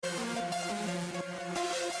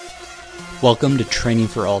Welcome to Training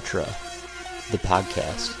for Ultra, the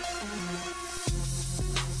podcast.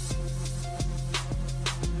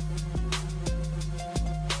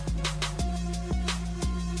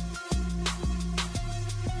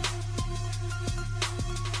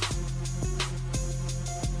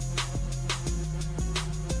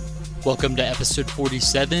 Welcome to episode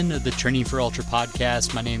 47 of the Training for Ultra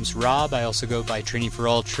podcast. My name's Rob. I also go by Training for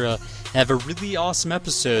Ultra. I have a really awesome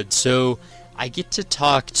episode. So I get to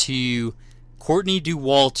talk to Courtney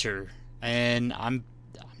Dauwalter, and I'm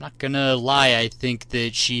not gonna lie, I think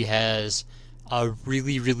that she has a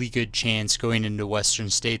really good chance going into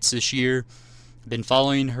Western States this year. I've been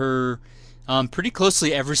following her pretty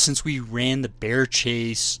closely ever since we ran the Bear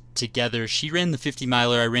Chase together. She ran the 50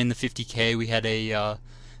 miler, I ran the 50K. We had a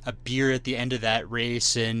beer at the end of that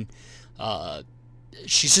race, and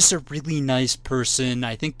she's just a really nice person.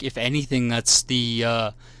 I think if anything, that's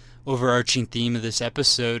the overarching theme of this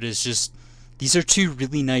episode, is just these are two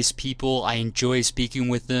really nice people. I enjoy speaking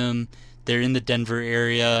with them. They're in the Denver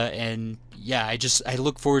area, and yeah, I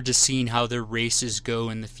look forward to seeing how their races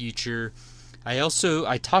go in the future. I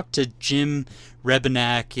talked to Jim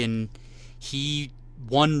Rebenak, and he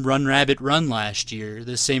won Run Rabbit Run last year,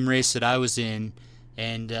 the same race that I was in,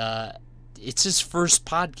 and it's his first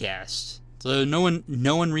podcast. So no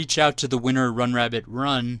one reached out to the winner of Run Rabbit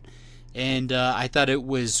Run, and I thought it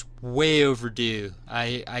was way overdue.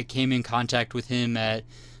 I came in contact with him at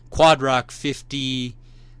Quad Rock 50,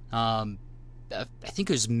 I think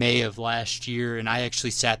it was May of last year, and I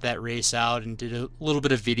actually sat that race out and did a little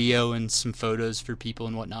bit of video and some photos for people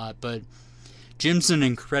and whatnot. But Jim's an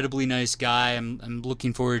incredibly nice guy. I'm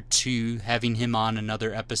looking forward to having him on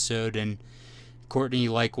another episode, and Courtney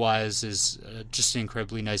likewise is just an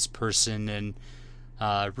incredibly nice person, and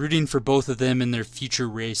rooting for both of them in their future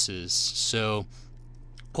races. So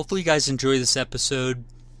hopefully you guys enjoy this episode.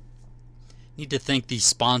 Need to thank the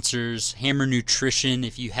sponsors, Hammer Nutrition.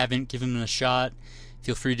 If you haven't given them a shot,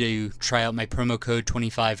 feel free to try out my promo code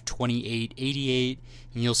 252888,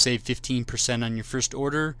 and you'll save 15% on your first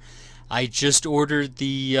order. I just ordered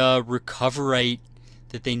the Recoverite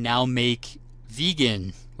that they now make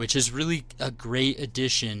vegan, which is really a great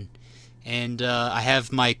addition. And I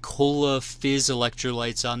have my Cola Fizz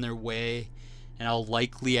electrolytes on their way, and I'll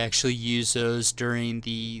likely actually use those during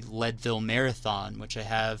the Leadville Marathon, which I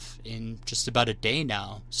have in just about a day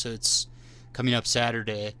now. So it's coming up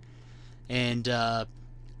Saturday. And want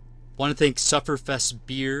to thank Sufferfest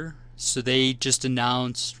Beer. So they just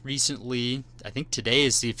announced recently, I think today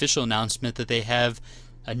is the official announcement, that they have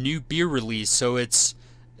a new beer release. So it's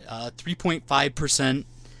 3.5%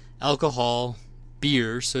 alcohol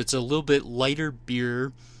beer, so it's a little bit lighter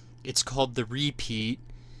beer. It's called the Repeat,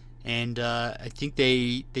 and I think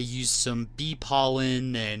they use some bee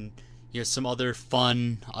pollen and some other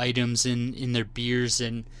fun items in their beers.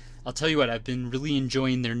 And I'll tell you what, I've been really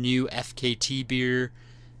enjoying their new FKT beer.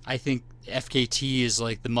 I think FKT is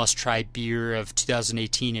like the must-try beer of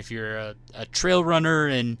 2018 if you're a trail runner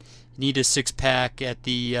and need a six-pack at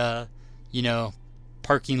the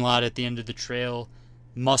parking lot at the end of the trail.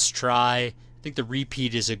 Must try. I think the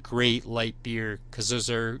Repeat is a great light beer because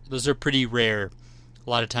those are pretty rare. A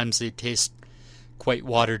lot of times they taste quite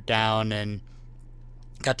watered down, and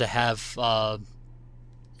got to have a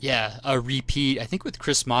Repeat, I think with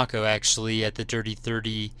Chris Mocco actually at the Dirty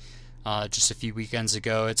 30 just a few weekends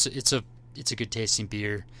ago. It's a good tasting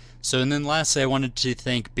beer. So, and then lastly, I wanted to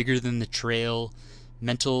thank Bigger Than the Trail.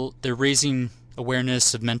 They're raising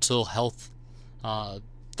awareness of mental health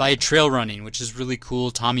via trail running, which is really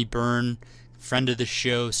cool. Tommy Byrne, friend of the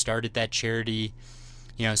show, started that charity.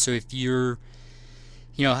 So if you're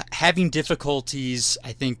having difficulties,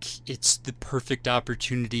 I think it's the perfect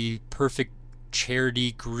opportunity, perfect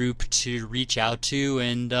charity group to reach out to,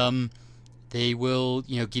 and they will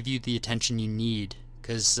give you the attention you need,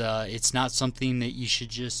 because it's not something that you should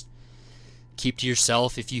just keep to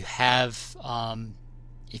yourself. If you have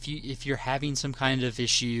if you're having some kind of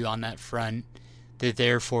issue on that front, they're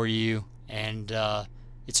there for you, and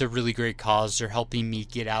it's a really great cause. They're helping me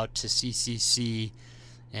get out to CCC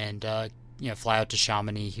and fly out to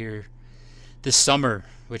Chamonix here this summer,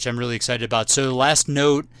 which I'm really excited about. So the last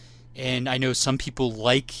note, and I know some people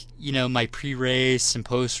like my pre-race and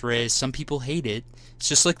post-race. Some people hate it. It's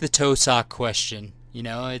just like the toe sock question.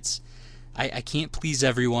 It's I can't please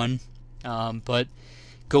everyone, but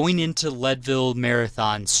going into Leadville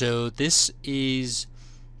Marathon. So this is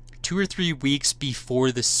 2 or 3 weeks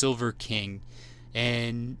before the Silver King,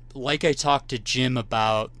 and like I talked to Jim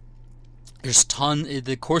about,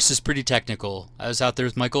 the course is pretty technical. I was out there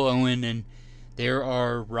with Michael Owen, and there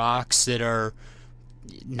are rocks that are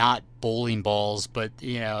not bowling balls, but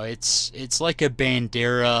it's like a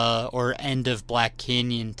Bandera or end of Black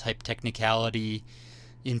Canyon type technicality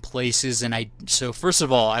in places. And so first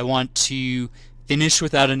of all, I want to finish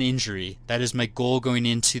without an injury. That is my goal going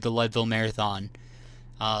into the Leadville Marathon.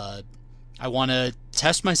 I want to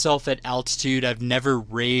test myself at altitude. I've never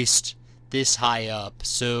raced this high up,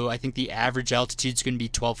 so I think the average altitude is going to be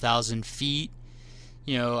 12,000 feet.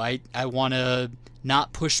 I want to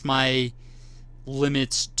not push my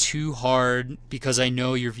limits too hard, because I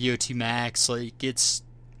know your VO2 max gets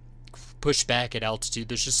pushed back at altitude.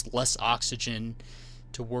 There's just less oxygen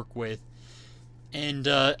to work with, and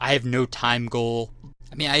I have no time goal.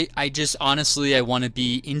 I mean, I just honestly, I want to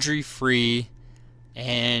be injury free,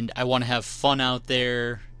 and I want to have fun out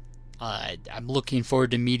there. I'm looking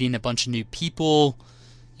forward to meeting a bunch of new people,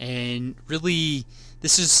 and really,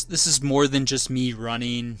 this is more than just me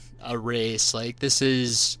running a race. This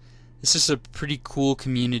is a pretty cool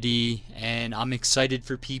community, and I'm excited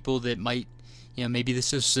for people that might, maybe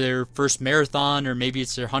this is their first marathon, or maybe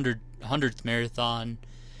it's their 100th marathon.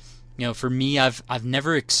 For me, I've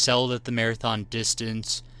never excelled at the marathon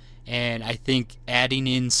distance, and I think adding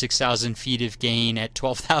in 6,000 feet of gain at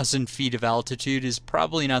 12,000 feet of altitude is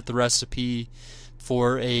probably not the recipe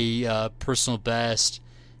for a personal best.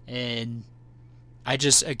 And I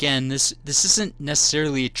just, again, this isn't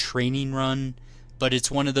necessarily a training run, but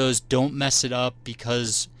it's one of those don't mess it up,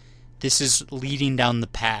 because this is leading down the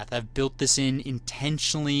path. I've built this in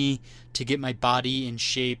intentionally to get my body in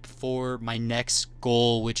shape for my next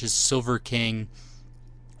goal, which is Silver King,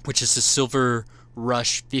 which is a Silver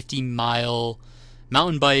Rush 50-mile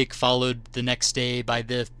mountain bike, followed the next day by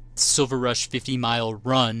the Silver Rush 50-mile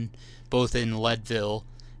run, both in Leadville.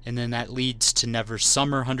 And then that leads to Never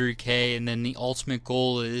Summer 100K, and then the ultimate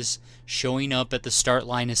goal is showing up at the start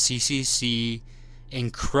line of CCC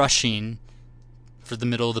and crushing for the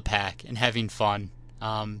middle of the pack and having fun.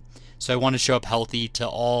 So I want to show up healthy to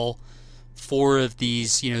all 4 of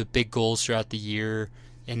these, big goals throughout the year,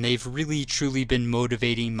 and they've really truly been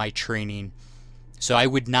motivating my training. So I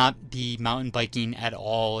would not be mountain biking at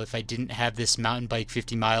all if I didn't have this mountain bike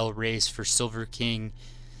 50-mile race for Silver King,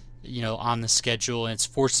 on the schedule. And it's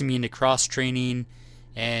forcing me into cross training,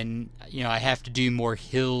 and I have to do more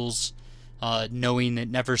hills, knowing that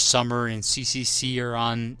Never Summer and CCC are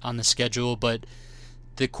on the schedule. But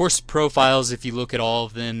the course profiles, if you look at all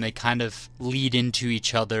of them, they kind of lead into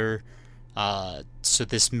each other. So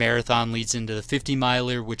this marathon leads into the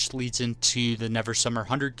 50-miler, which leads into the Never Summer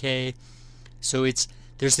 100K. So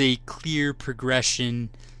there's a clear progression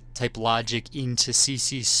type logic into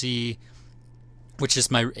CCC, which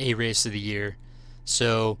is my A race of the year.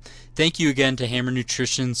 So thank you again to Hammer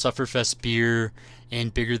Nutrition, Sufferfest Beer,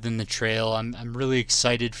 and Bigger Than the Trail. I'm really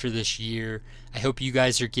excited for this year. I hope you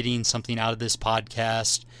guys are getting something out of this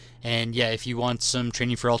podcast. And yeah, if you want some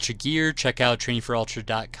Training for Ultra gear, check out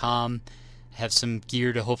trainingforultra.com. Have some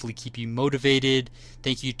gear to hopefully keep you motivated.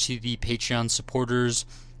 Thank you to the Patreon supporters.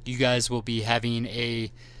 You guys will be having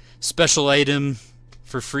a special item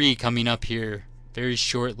for free coming up here very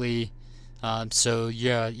shortly. So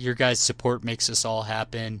yeah, your guys' support makes us all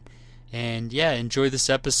happen. And yeah, enjoy this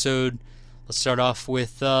episode. Let's start off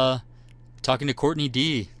with talking to Courtney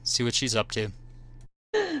D. See what she's up to.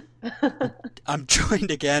 I'm joined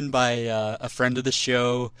again by a friend of the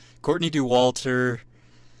show, Courtney DeWalter.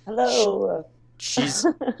 Hello.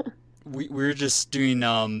 We were just doing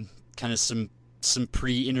kind of some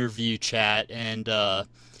pre-interview chat, and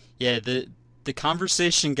yeah, the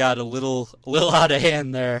conversation got a little out of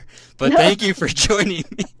hand there, but thank you for joining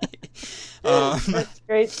me. That's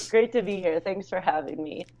great to be here. Thanks for having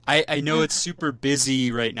me. I know it's super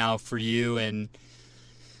busy right now for you, and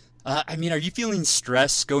I mean, are you feeling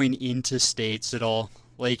stress going into States at all?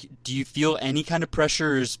 Do you feel any kind of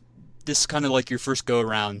pressure, or is this kind of like your first go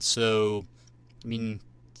around? So, I mean,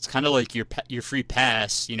 it's kind of like your free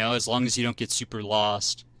pass, as long as you don't get super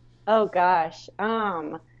lost. Oh gosh.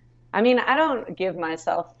 I mean, I don't give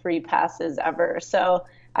myself free passes ever, so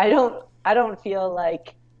I don't feel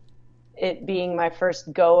like it being my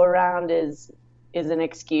first go around is an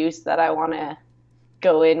excuse that I want to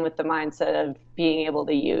go in with the mindset of being able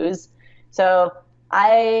to use. So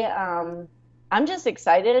I'm just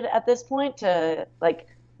excited at this point to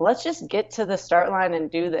let's just get to the start line and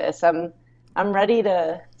do this. I'm ready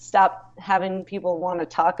to stop having people want to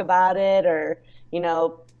talk about it or,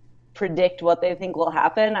 predict what they think will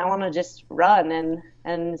happen. I want to just run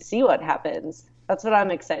and see what happens. That's what I'm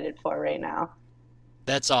excited for right now.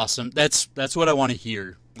 That's awesome. That's what I want to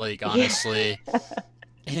hear, honestly. Yeah.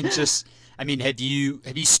 And just, I mean, have you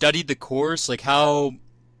studied the course? How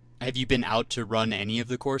have you been out to run any of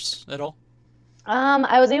the course at all?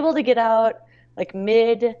 I was able to get out like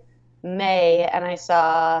mid-May, and I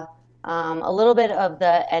saw a little bit of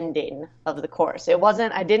the ending of the course.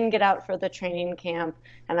 I didn't get out for the training camp,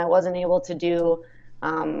 and I wasn't able to do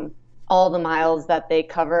um, all the miles that they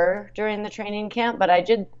cover during the training camp, but I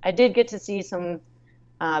did get to see some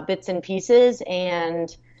bits and pieces,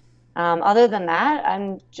 and other than that,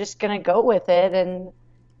 I'm just gonna go with it, and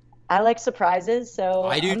I like surprises, so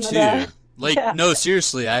I do I'm too. gonna, Like, yeah, no,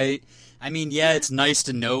 seriously, I mean, yeah, it's nice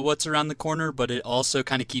to know what's around the corner, but it also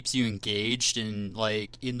kind of keeps you engaged and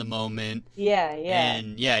like in the moment. yeah, yeah.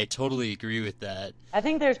 And yeah, I totally agree with that. I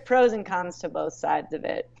think there's pros and cons to both sides of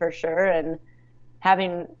it for sure. And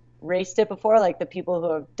having raced it before, like the people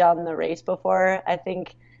who have done the race before, I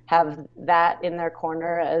think have that in their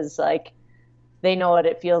corner as like they know what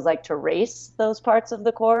it feels like to race those parts of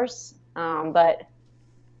the course. But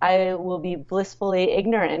I will be blissfully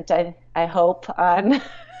ignorant, I hope, on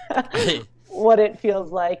what it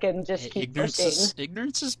feels like and just keep pushing.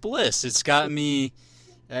 Ignorance is bliss. It's got me.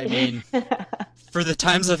 I mean, for the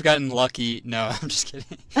times I've gotten lucky. No, I'm just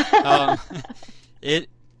kidding. Um, it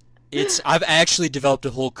I've actually developed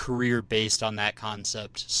a whole career based on that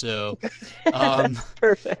concept. So, um,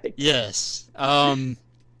 Perfect. yes.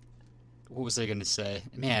 What was I gonna say?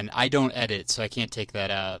 Man, I don't edit, so I can't take that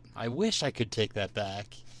out. I wish I could take that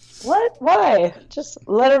back. What? Why? Just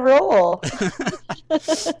let it roll.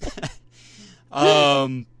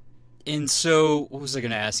 Um, and so what was I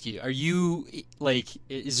gonna ask you? Are you like,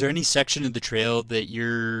 is there any section of the trail that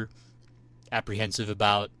you're apprehensive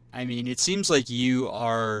about? I mean, it seems like you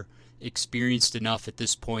are experienced enough at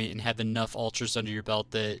this point and have enough ultras under your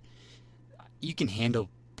belt that you can handle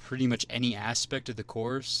pretty much any aspect of the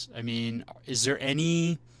course. I mean, is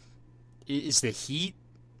the heat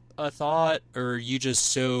a thought, or are you just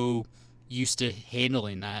so used to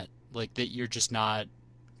handling that, like that you're just not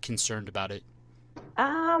concerned about it?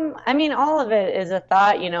 I mean, all of it is a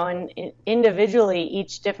thought, and individually,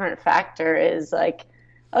 each different factor is like,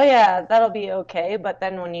 oh yeah, that'll be okay. But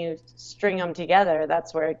then when you string them together,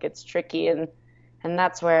 that's where it gets tricky, and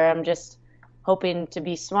that's where I'm just hoping to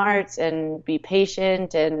be smart and be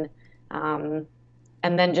patient um,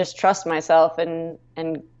 and then just trust myself and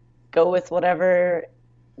go with whatever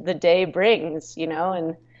the day brings,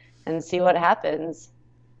 and see what happens.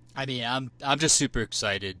 I mean, I'm just super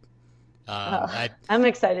excited. Oh, I I'm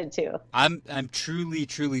excited too. I'm truly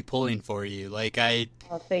truly pulling for you. Like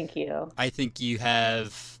Well, thank you. I think you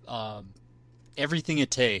have everything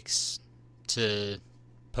it takes to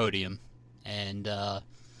podium, and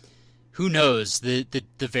who knows, the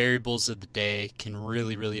variables of the day can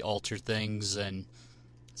really really alter things, and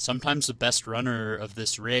sometimes the best runner of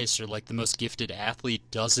this race or like the most gifted athlete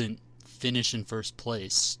doesn't finish in first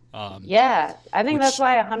place. Yeah, I think that's Which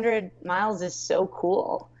why 100 miles is so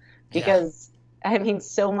cool yeah. because I mean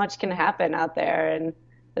so much can happen out there and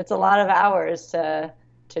it's a lot of hours to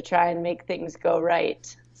try and make things go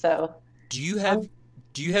right. So, Do you have um,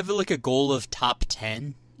 do you have like a goal of top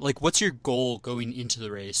 10? Like what's your goal going into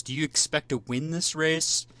the race? Do you expect to win this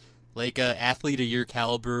race? Like a athlete of your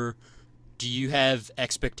caliber, do you have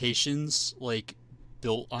expectations like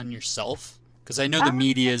built on yourself? Because I know the um,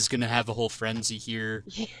 media is going to have a whole frenzy here.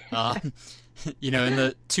 Um, in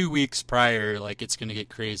the 2 weeks prior, like it's going to get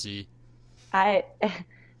crazy. I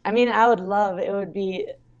I mean I would love it would be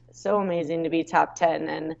so amazing to be top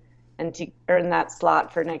 10 and to earn that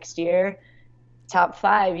slot for next year. Top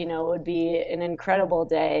 5, would be an incredible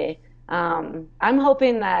day. I'm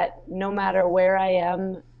hoping that no matter where I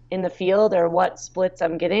am in the field or what splits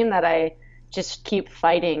I'm getting, that I just keep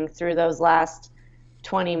fighting through those last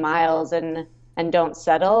 20 miles and don't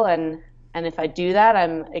settle. And if I do that,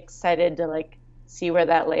 I'm excited to like see where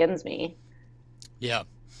that lands me. Yeah.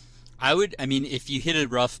 I mean, if you hit a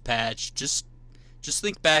rough patch, just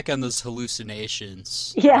think back on those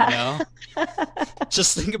hallucinations, you Yeah. know?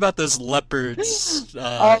 Just think about those leopards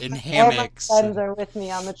in All my hammocks friends and are with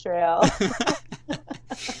me on the trail.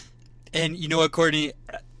 and you know what, Courtney?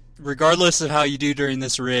 Regardless of how you do during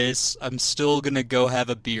this race, I'm still gonna go have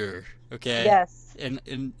a beer, okay? Yes. And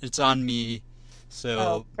it's on me.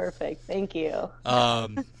 Oh, So, perfect. Thank you.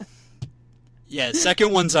 um, yeah,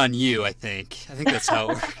 second one's on you, I think. I think that's how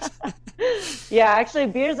it works. Yeah, actually,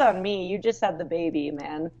 beer's on me. You just had the baby,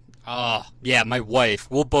 man. Oh, yeah, my wife.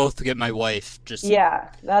 We'll both get my wife. Just Yeah,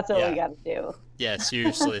 that's what we yeah, got to do. yeah,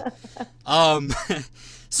 seriously. Um,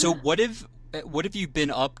 so what have you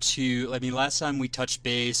been up to? I mean, last time we touched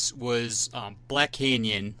base was Black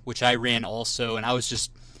Canyon, which I ran also, and I was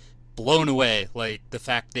just blown away. Like the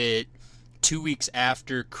fact that 2 weeks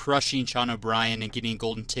after crushing Sean O'Brien and getting a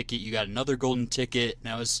golden ticket, you got another golden ticket,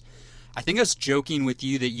 and I think I was joking with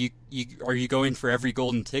you that you are you going for every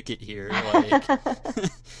golden ticket here? Like,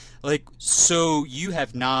 like, so you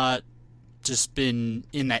have not just been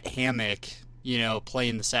in that hammock,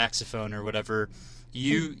 playing the saxophone or whatever.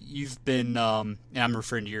 You've been, and I'm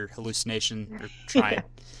referring to your hallucination or trying.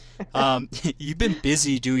 You've been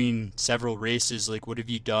busy doing several races. Like, what have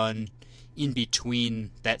you done in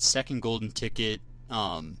between that second golden ticket,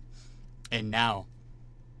 and now?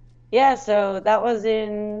 Yeah, so that was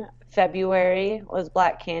in February, was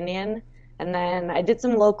Black Canyon. And then I did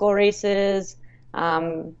some local races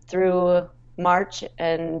through March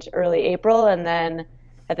and early April. And then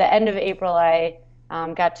at the end of April, I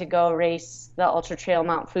got to go race the Ultra Trail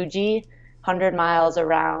Mount Fuji, 100 miles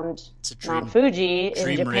around Mount Fuji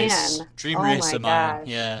in Japan. Dream race of mine. Gosh,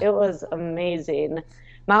 Yeah. it was amazing.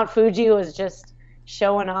 Mount Fuji was just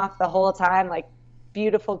showing off the whole time, like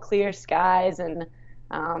beautiful clear skies, and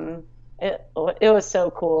it was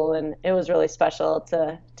so cool, and it was really special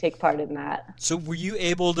to take part in that. So were you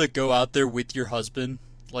able to go out there with your husband,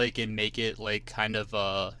 like, and make it like kind of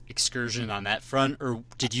a excursion on that front, or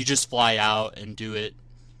did you just fly out and do it?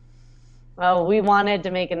 Well, we wanted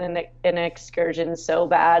to make an excursion so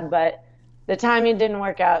bad, but the timing didn't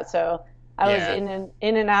work out. So I was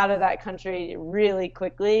in and out of that country really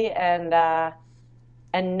quickly, and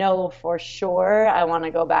know for sure I want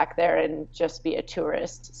to go back there and just be a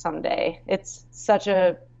tourist someday. It's such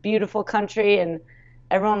a beautiful country, and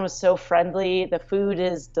everyone was so friendly. The food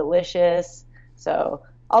is delicious, so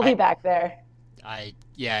I'll be back there. I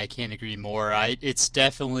can't agree more. It's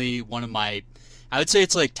definitely one of my, I would say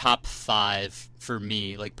it's like top 5 for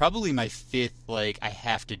me. Like probably my 5th. Like I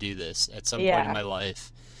have to do this at some point in my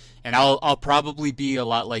life, and I'll probably be a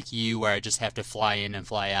lot like you, where I just have to fly in and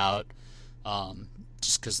fly out,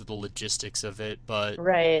 just because of the logistics of it. But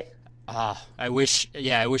right. I wish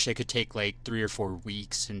I could take like 3 or 4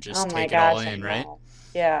 weeks and just take it all in, right?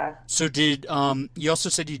 Yeah. So did you also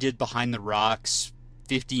said you did Behind the Rocks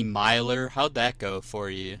 50 miler? How'd that go for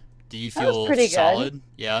you? Do you feel pretty solid? good.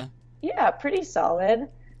 Yeah. Yeah, pretty solid.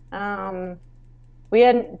 We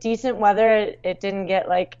had decent weather. It didn't get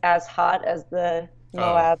like as hot as the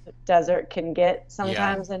Moab desert can get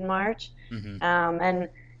sometimes in March. Mm-hmm. And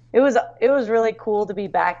it was really cool to be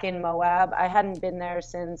back in Moab. I hadn't been there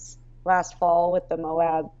since last fall with the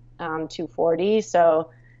Moab 240, so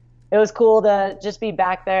it was cool to just be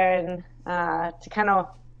back there and to kind of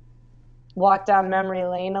walk down memory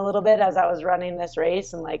lane a little bit as I was running this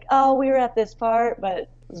race, and like, oh, we were at this part, but it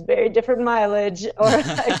was very different mileage. Or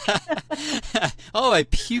like, oh, I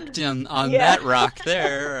puked on that rock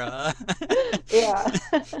there. Yeah,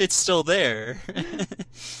 it's still there.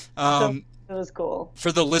 So it was cool.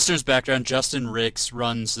 For the listeners' background, Justin Ricks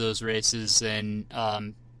runs those races, and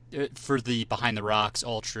for the Behind the Rocks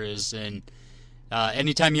Ultras, and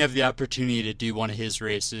anytime you have the opportunity to do one of his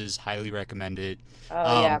races, highly recommend it.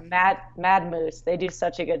 Oh yeah, Mad Moose. They do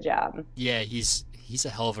such a good job. Yeah, he's a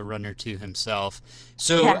hell of a runner too himself.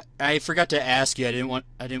 So I forgot to ask you. I didn't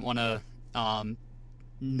want to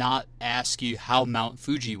not ask you how Mount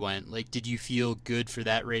Fuji went. Like, did you feel good for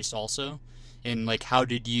that race also? And like, how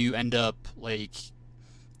did you end up like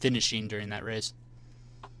finishing during that race?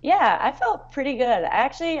 Yeah, I felt pretty good.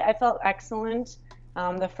 I felt excellent.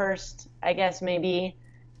 The first, I guess, maybe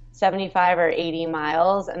 75 or 80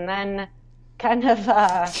 miles, and then kind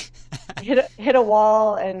of hit a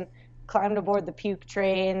wall and climbed aboard the puke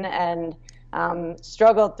train and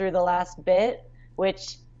struggled through the last bit,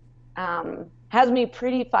 which has me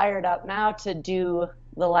pretty fired up now to do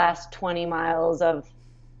the last 20 miles of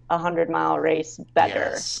a 100-mile race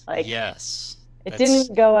better. Yes. It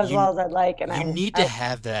didn't go as well as I'd like, and you need to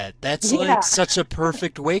have that. That's like such a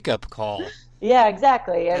perfect wake-up call. Yeah,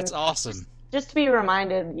 exactly. And that's awesome. Just to be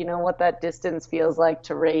reminded, what that distance feels like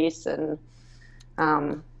to race, and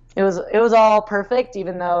it was all perfect,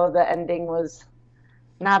 even though the ending was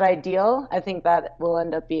not ideal. I think that will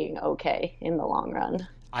end up being okay in the long run.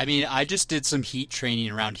 I mean, I just did some heat training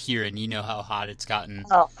around here, and you know how hot it's gotten.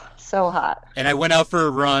 Oh, so hot. And I went out for a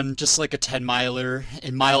run, just like a 10-miler.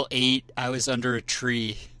 In mile 8, I was under a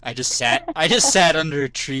tree. I just sat under a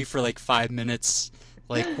tree for like 5 minutes.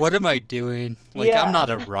 Like, what am I doing? Like, I'm not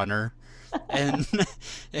a runner. And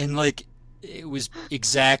like, it was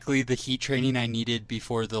exactly the heat training I needed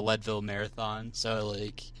before the Leadville Marathon. So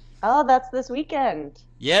like, oh, that's this weekend.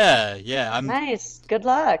 Yeah. Nice. Good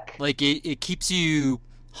luck. Like, it keeps you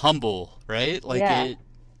humble, right? Like,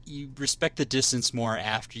 you respect the distance more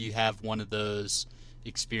after you have one of those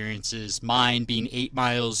experiences. Mine being 8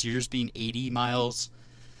 miles, yours being 80 miles.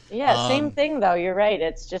 Yeah, same thing though. You're right.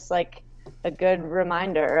 It's just like a good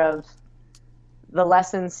reminder of the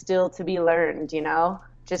lessons still to be learned,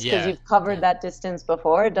 Just because Yeah. you've covered Yeah. that distance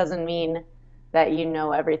before, it doesn't mean that you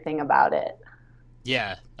know everything about it.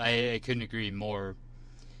 Yeah. I couldn't agree more.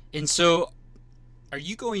 And so, are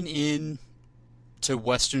you going in to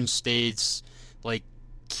Western States like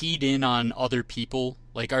keyed in on other people?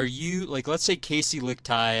 Like, are you like, let's say Casey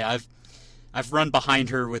Lichtai? I've run behind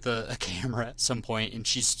her with a camera at some point, and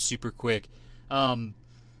she's super quick. Um,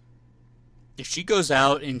 if she goes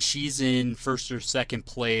out and she's in first or second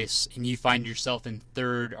place, and you find yourself in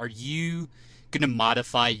third, are you going to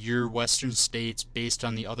modify your Western States based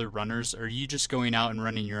on the other runners, or are you just going out and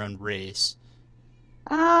running your own race?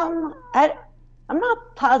 I I'm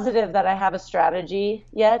not positive that I have a strategy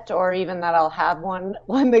yet, or even that I'll have one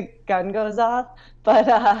when the gun goes off.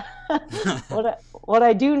 But what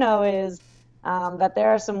I do know is that there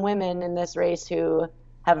are some women in this race who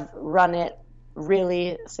have run it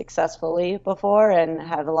really successfully before and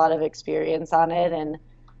have a lot of experience on it. And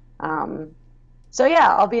um, so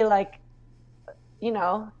yeah, I'll be like,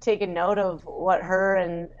 take a note of what her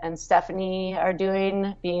and Stephanie are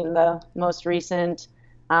doing, being the most recent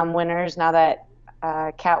winners now that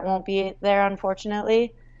Kat won't be there,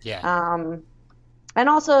 unfortunately. Yeah. Um, and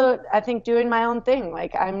also, I think doing my own thing.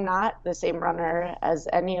 Like, I'm not the same runner as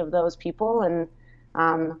any of those people, and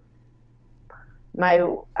um,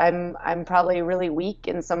 I'm probably really weak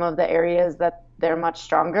in some of the areas that they're much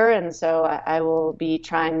stronger, and so I will be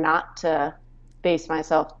trying not to base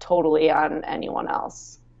myself totally on anyone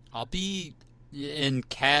else. I'll be, and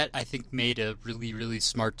Kat, I think, made a really, really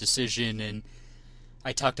smart decision. And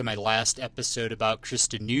I talked in my last episode about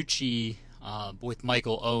Kristanucci with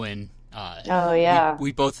Michael Owen. Oh We yeah.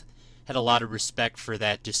 we both had a lot of respect for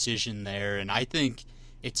that decision there, and I think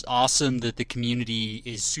it's awesome that the community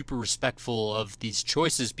is super respectful of these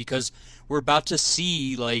choices because we're about to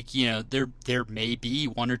see, like, there may be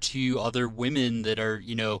one or two other women that are,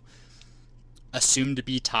 assumed to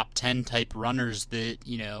be top 10 type runners that,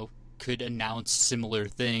 could announce similar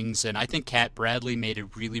things. And I think Kat Bradley made a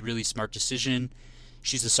really, really smart decision.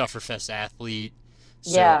 She's a Sufferfest athlete.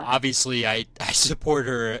 So Yeah. obviously I support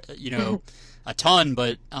her, a ton,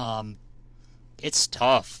 but it's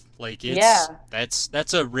tough. Like Yeah.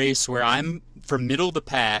 that's a race where I'm from middle of the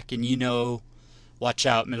pack and watch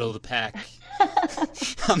out middle of the pack.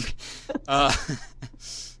 Um, uh,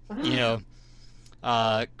 you know,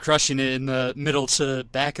 crushing it in the middle to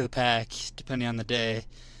back of the pack, depending on the day.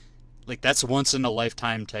 Like that's a once in a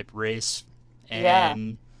lifetime type race, Yeah.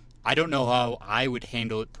 and I don't know how I would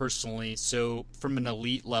handle it personally. So from an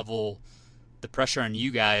elite level, the pressure on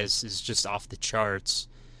you guys is just off the charts.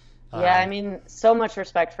 Yeah, I Um, mean, so much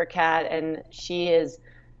respect for Kat, and she is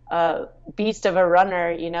a beast of a runner,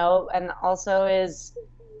 and also is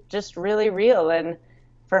just really real. And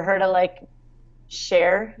for her to like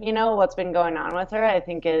share, what's been going on with her, I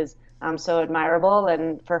think is so admirable.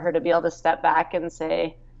 And for her to be able to step back and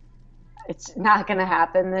say, it's not going to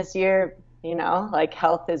happen this year, like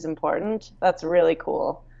health is important. That's really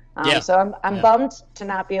cool. yeah, So I'm yeah, bummed to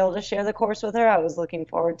not be able to share the course with her. I was looking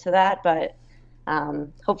forward to that, but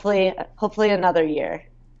hopefully another year.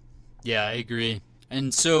 yeah, I agree.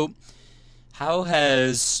 And so, how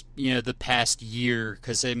has, the past year,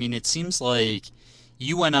 because I mean, it seems like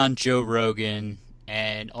you went on Joe Rogan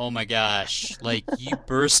and oh my gosh, like you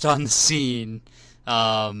burst on the scene.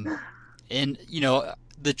 Um, and,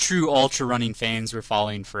 the true ultra running fans were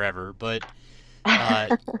following forever, but uh,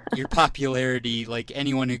 your popularity, like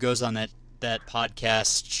anyone who goes on that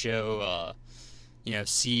podcast show,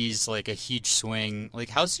 sees like a huge swing. Like,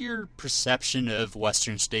 how's your perception of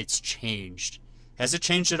Western States changed? Has it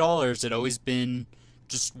changed at all, or has it always been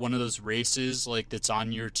just one of those races like that's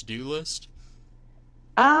on your to-do list?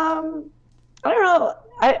 Um, I don't know.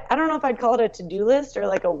 I don't know if I'd call it a to-do list or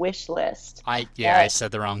like a wish list. Yeah, I But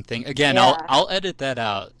said the wrong thing. Again, I'll yeah, I'll edit that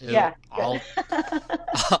out. yeah, good. I'll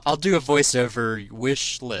I'll do a voiceover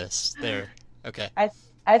wish list there. Okay. I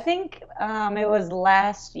I think it was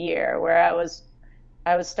last year where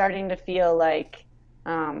I was starting to feel like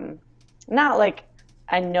um, not like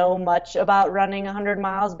I know much about running 100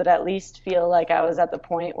 miles, but at least feel like I was at the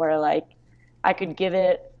point where like I could give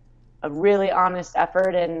it a really honest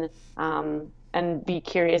effort and be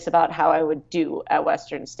curious about how I would do at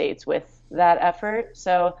Western States with that effort.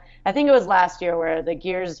 So I think it was last year where the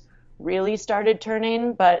gears really started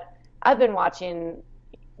turning, but I've been watching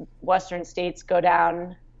Western States go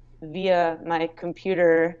down via my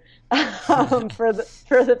computer for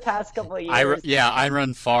the past couple of years. Yeah, I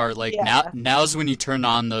run far. Like Yeah. now's when you turn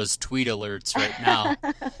on those tweet alerts right now.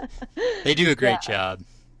 They do a Yeah. great job.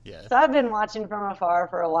 Yeah. So I've been watching from afar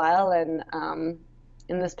for a while, and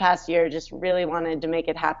in this past year, just really wanted to make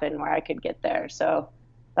it happen where I could get there. So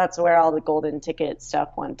that's where all the golden ticket stuff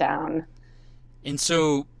went down. And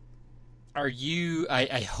so are you,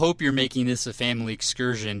 I hope you're making this a family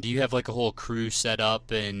excursion. Do you have like a whole crew set up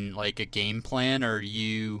and like a game plan, or are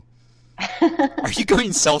you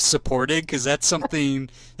going self-supported? Because that's something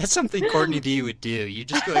Courtney D would do. You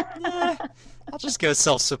just go like, I'll just go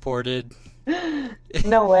self-supported.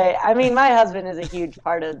 No way. I mean, my husband is a huge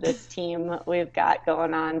part of this team we've got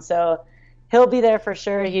going on, so he'll be there for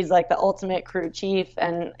sure. He's like the ultimate crew chief,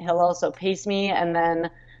 and he'll also pace me. And then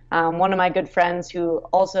one of my good friends who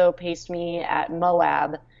also paced me at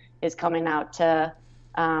Moab is coming out to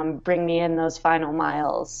bring me in those final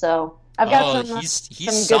miles. So I've got he's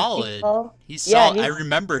some solid. good people. He's solid. I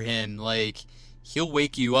remember him. Like, he'll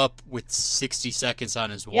wake you up with 60 seconds on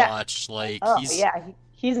his watch. Like,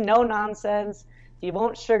 he's no nonsense. He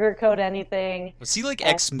won't sugarcoat anything. Was he like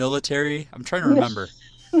ex-military? I'm trying to remember.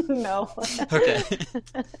 No. Okay.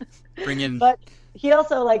 Bring in. But he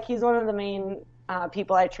also, like, he's one of the main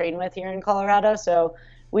people I train with here in Colorado. So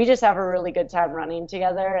we just have a really good time running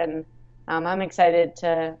together. And I'm excited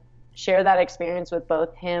to share that experience with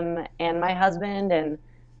both him and my husband, and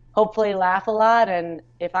hopefully laugh a lot. And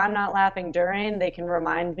if I'm not laughing during, they can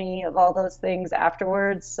remind me of all those things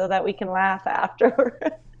afterwards so that we can laugh after.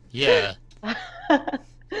 Yeah.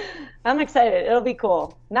 I'm excited. It'll be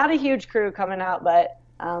cool. Not a huge crew coming out, but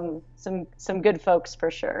some good folks for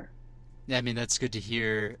sure. Yeah, I mean, that's good to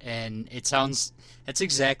hear. And it sounds that's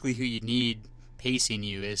exactly who you need pacing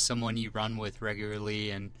you, is someone you run with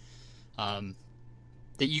regularly and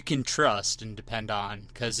that you can trust and depend on,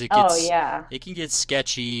 because it can get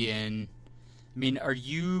sketchy. And I mean,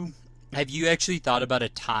 have you actually thought about a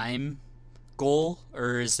time goal,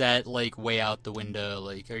 or is that like way out the window?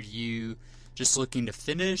 Like, are you just looking to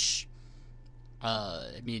finish?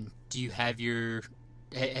 I mean, have you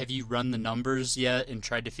run the numbers yet and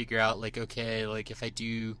tried to figure out, like, okay, like if I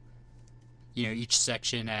do, each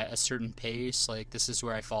section at a certain pace, like this is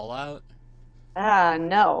where I fall out?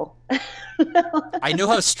 No. I know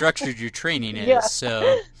how structured your training is,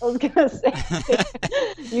 so. I was gonna say,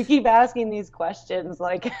 you keep asking these questions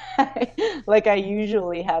like I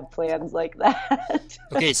usually have plans like that.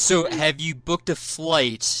 Okay, so have you booked a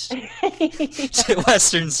flight to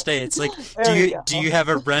Western States? Like, do you have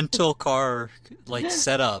a rental car like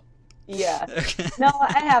set up? Yeah. Okay. No,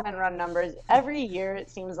 I haven't run numbers. Every year it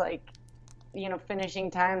seems like, finishing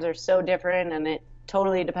times are so different, and it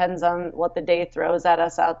totally depends on what the day throws at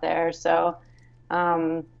us out there. So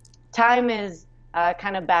time is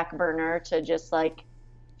kind of back burner to just like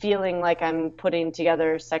feeling like I'm putting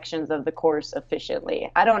together sections of the course efficiently.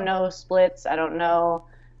 I don't know splits. I don't know,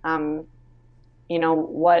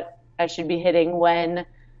 what I should be hitting when.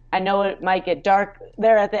 I know it might get dark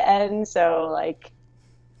there at the end. So like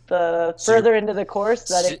the further into the course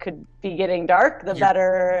that it could be getting dark, the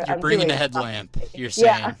better. You're bringing a headlamp. You're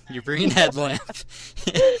saying you're bringing a headlamp.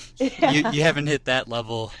 You haven't hit that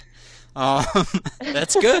level.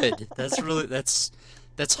 That's good.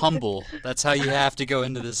 That's humble. That's how you have to go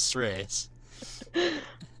into this race.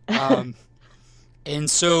 And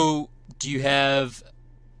so,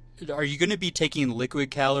 are you going to be taking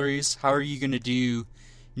liquid calories? How are you going to do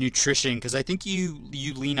nutrition? Because I think you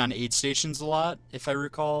lean on aid stations a lot, if I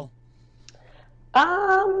recall.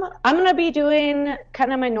 I'm going to be doing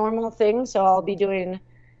kind of my normal thing. So I'll be doing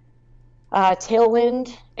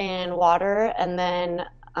Tailwind and water, and then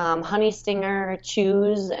Honey Stinger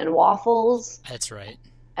chews and waffles. That's right.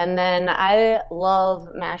 And then I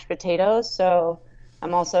love mashed potatoes, so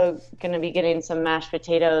I'm also going to be getting some mashed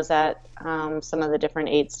potatoes at some of the different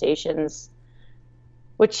aid stations,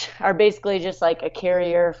 which are basically just like a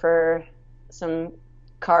carrier for some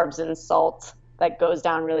carbs and salt that goes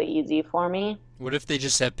down really easy for me. What if they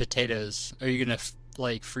just have potatoes? Are you going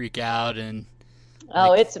to freak out and...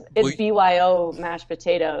 Oh, it's BYO mashed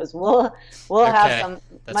potatoes. We'll have some.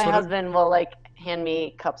 My husband will hand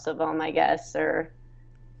me cups of them, I guess, or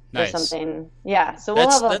something. Yeah, so we'll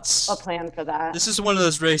have a plan for that. This is one of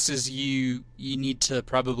those races you need to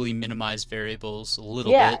probably minimize variables a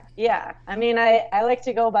little bit. Yeah. I mean, I like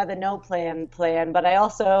to go by the no plan, but I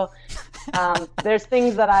also there's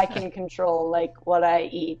things that I can control, like what I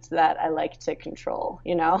eat, that I like to control.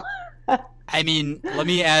 I mean, let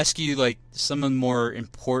me ask you some of the more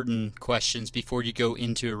important questions before you go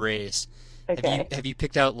into a race. Okay. Have you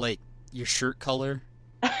picked out your shirt color?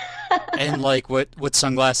 And what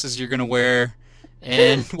sunglasses you're gonna wear,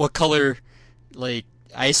 and what color? I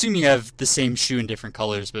assume you have the same shoe in different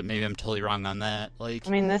colors, but maybe I'm totally wrong on that. I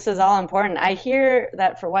mean, this is all important. I hear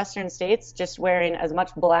that for Western States, just wearing as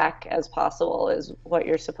much black as possible is what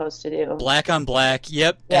you're supposed to do. Black on black.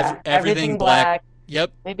 Yep. Yeah, everything black.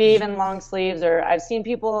 Yep. Maybe even long sleeves, or I've seen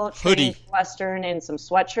people training Hoodie. Western in some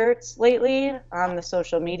sweatshirts lately on the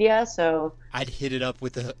social media. So I'd hit it up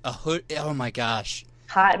with a hood. Oh my gosh.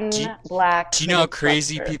 Do you, cotton black do you know how fitted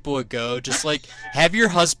crazy sweatshirt. people would go? Just like have your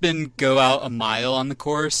husband go out a mile on the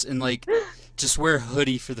course and like just wear a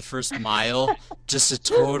hoodie for the first mile just to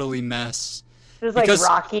totally mess. Just like Because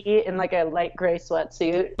Rocky in like a light gray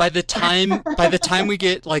sweatsuit. by the time we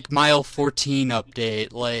get like mile 14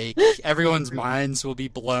 update, like everyone's minds will be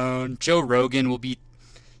blown. Joe Rogan will be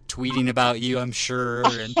tweeting about you, I'm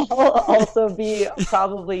sure, and I'll also be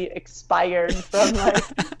probably expired from like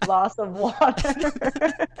loss of water.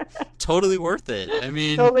 totally worth it. I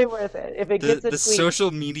mean, Totally worth it if it the gets a the tweet.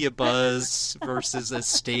 social media buzz versus a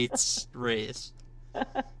state's race.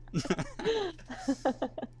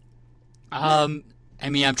 I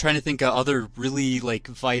mean, I'm trying to think of other really like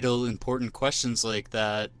vital, important questions like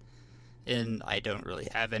that, and I don't really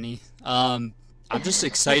have any. I'm just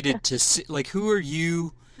excited to see, like, who are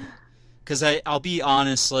you? Because I'll be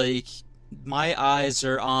honest, like, my eyes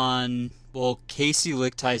are on, well, Casey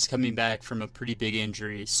Lichthi's coming back from a pretty big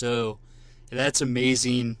injury, so that's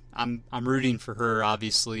amazing. I'm rooting for her,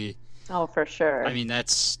 obviously. Oh, for sure. I mean,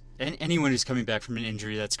 that's anyone who's coming back from an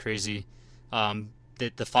injury, that's crazy.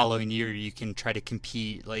 That the following year you can try to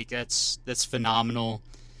compete, like that's phenomenal.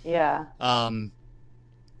 Yeah. Um,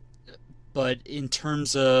 but in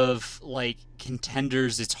terms of like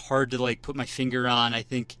contenders, it's hard to like put my finger on. I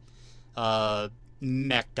think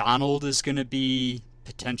McDonald is going to be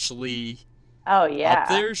potentially Oh, up yeah.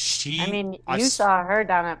 there. I She, mean, I've, you saw her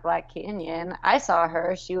down at Black Canyon. I saw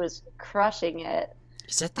her. She was crushing it.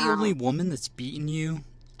 is that the only Um, woman that's beaten you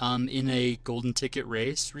in a golden ticket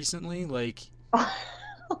race recently? Like,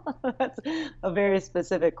 that's a very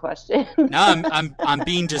specific question. no, I'm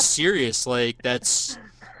being just serious. Like that's,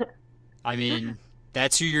 I mean,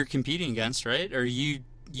 that's who you're competing against, right? Or you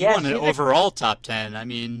Yeah, want an she's a overall top 10. I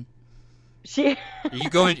mean, she. are you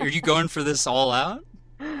going for this all out?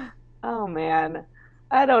 Oh man,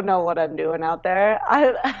 I don't know what I'm doing out there.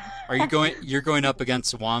 I. You're going up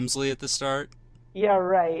against Walmsley at the start? Yeah,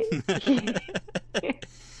 right.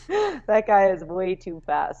 That guy is way too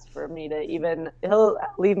fast for me to even. He'll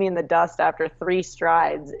leave me in the dust after 3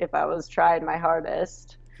 strides if I was trying my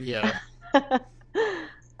hardest. Yeah.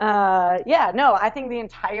 Yeah, no, I think the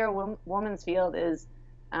entire women's field is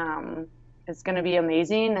going to be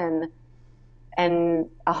amazing, and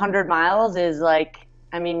 100 miles is like,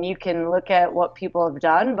 I mean, you can look at what people have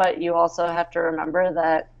done, but you also have to remember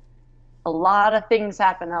that a lot of things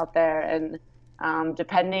happen out there, and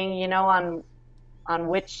depending, on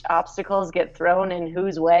which obstacles get thrown in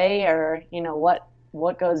whose way, or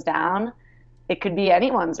what goes down, it could be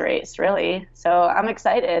anyone's race, really. So I'm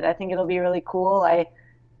excited. I think it'll be really cool.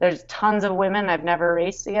 There's tons of women I've never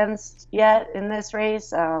raced against yet in this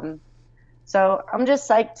race. So I'm just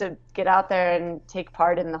psyched to get out there and take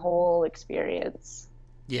part in the whole experience.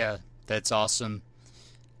 Yeah, that's awesome.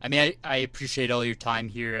 I mean, I appreciate all your time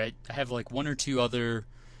here. I have like one or two other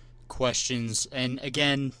questions. And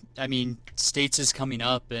again, I mean, States is coming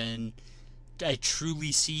up, and I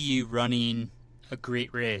truly see you running a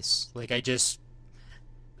great race. Like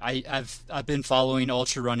I've been following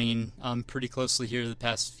ultra running pretty closely here the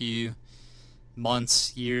past few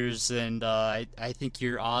months, years, and I think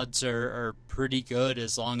your odds are pretty good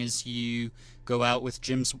as long as you go out with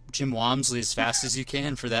Jim Walmsley as fast as you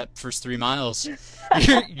can for that first 3 miles.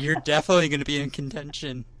 You're definitely going to be in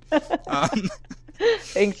contention. Um,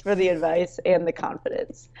 Thanks for the advice and the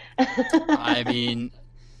confidence. I mean,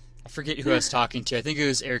 I forget who I was talking to. I think it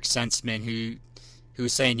was Eric Sensman who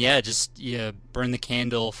was saying, yeah, just burn the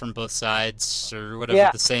candle from both sides or whatever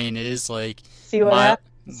Yeah, the saying is. Like see what mile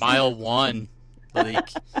happens. mile one,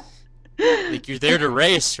 like you're there to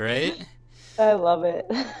race, right? I love it.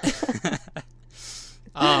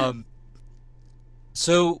 Um,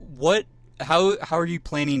 so how are you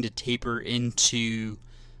planning to taper into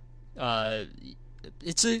uh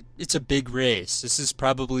it's a big race. This is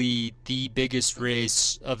probably the biggest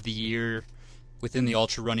race of the year within the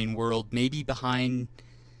ultra running world, maybe behind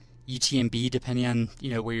UTMB depending on,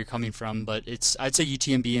 where you're coming from, but I'd say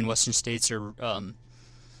UTMB and Western States are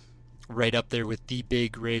right up there with the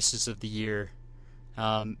big races of the year.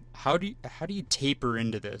 How do you taper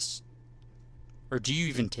into this? Or do you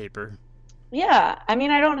even taper? Yeah, I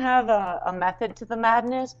mean, I don't have a method to the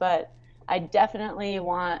madness, but I definitely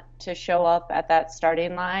want to show up at that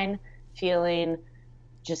starting line feeling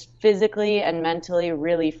just physically and mentally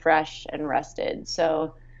really fresh and rested.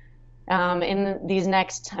 So, in these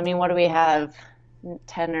next, I mean, what do we have?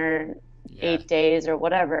 10 or Yeah. 8 days or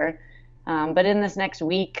whatever. But in this next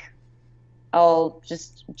week, I'll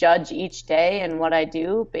just judge each day and what I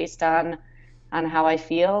do based on how I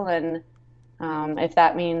feel, and if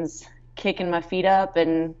that means kicking my feet up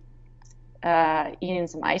and eating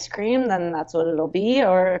some ice cream, then that's what it'll be.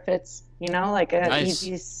 Or if it's, like an Nice.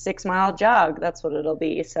 easy 6 mile jog, that's what it'll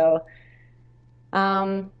be. So,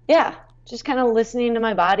 yeah, just kind of listening to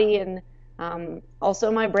my body and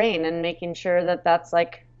also my brain, and making sure that that's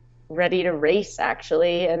like ready to race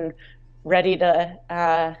actually, and ready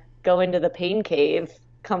to go into the pain cave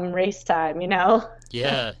come race time.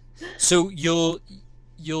 Yeah. So you'll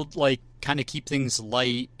like kind of keep things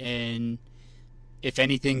light and if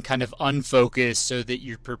anything kind of unfocused so that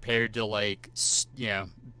you're prepared to like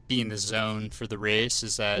be in the zone for the race.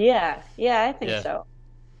 Is that Yeah, yeah, I think yeah, so.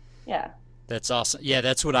 Yeah. that's awesome. Yeah,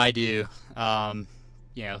 that's what I do. Um,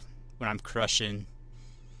 when I'm crushing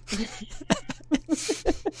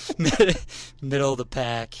middle of the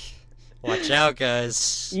pack. Watch out,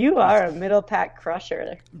 guys. You are a middle pack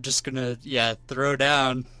crusher. I'm just gonna throw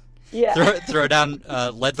down Yeah. throw down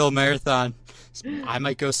Leadville Marathon. I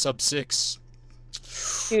might go sub 6.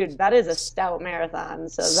 Dude, that is a stout marathon,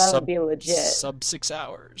 so that would Sub be legit. sub 6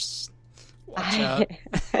 hours. Watch I out.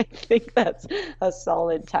 I think that's a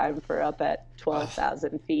solid time for up at Uh,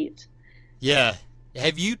 12,000 feet. yeah.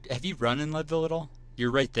 Have you run in Leadville at all?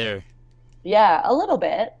 You're right there. Yeah, a little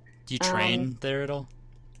bit. Do you Um, train there at all?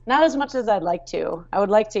 Not as much as I'd like to. I would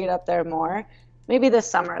like to get up there more. Maybe this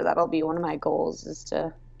summer that'll be one of my goals, is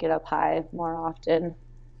to get up high more often.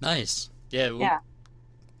 Nice. Yeah, we'll Yeah.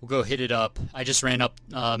 we'll go hit it up. I just ran up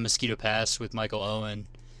Mosquito Pass with Michael Owen,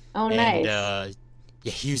 Oh, and nice. yeah,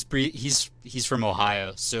 he's from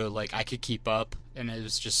Ohio, so like I could keep up, and it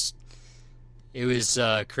was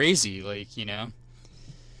crazy, like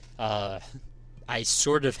uh, I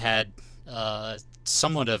sort of had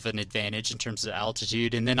somewhat of an advantage in terms of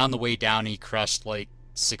altitude, and then on the way down he crushed like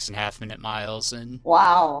 6.5 minute miles, and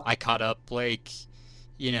Wow. I caught up like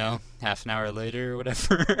half an hour later or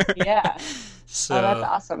whatever. Yeah. Oh, that's So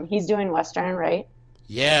awesome. He's doing Western, right?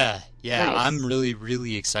 yeah, yeah, I'm Nice. really,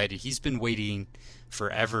 really excited. He's been waiting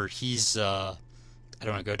forever. I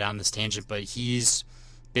don't want to go down this tangent, but he's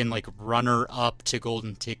been like runner up to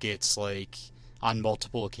golden tickets like on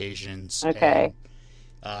multiple occasions. And Okay.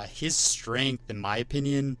 his strength, in my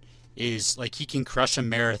opinion, is like he can crush a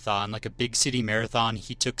marathon, like a big city marathon.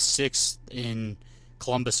 He took sixth in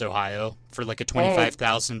Columbus, Ohio, for like a Hey.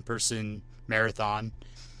 25,000 person marathon.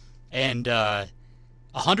 And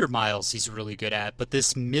 100 miles he's really good at, but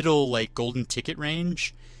this middle like golden ticket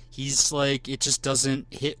range, he's like it just doesn't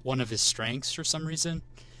hit one of his strengths for some reason.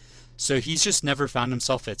 So he's just never found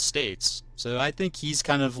himself at states. So I think he's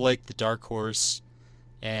kind of like the dark horse,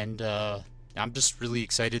 and I'm just really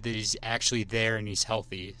excited that he's actually there and he's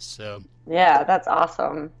healthy. So Yeah, that's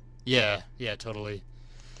awesome. yeah, yeah, totally.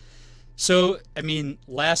 So I mean,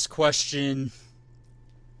 last question,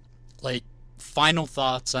 like final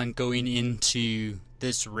thoughts on going into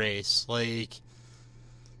this race. Like,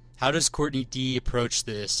 how does Courtney D approach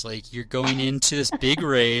this? Like, you're going into this big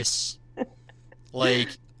race.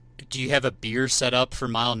 Like, do you have a beer set up for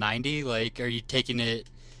mile 90? Like, are you taking it?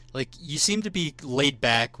 Like, you seem to be laid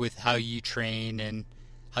back with how you train and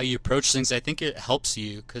how you approach things. I think it helps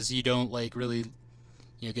you because you don't like really,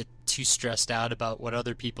 get too stressed out about what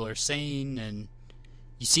other people are saying, and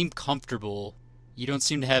you seem comfortable. You don't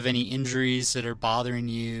seem to have any injuries that are bothering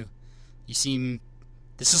you. You seem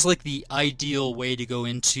This is like the ideal way to go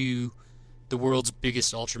into the world's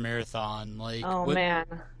biggest ultra marathon. Like Oh what man.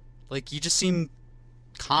 like you just seem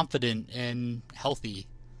confident and healthy.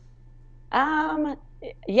 Um,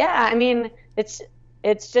 yeah, I mean, it's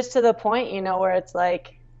just to the point, where it's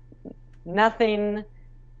like nothing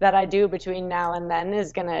that I do between now and then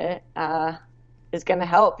is gonna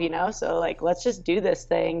help. So like let's just do this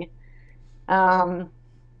thing. Um,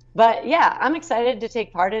 but yeah, I'm excited to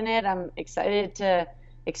take part in it. I'm excited to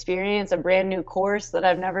experience a brand new course that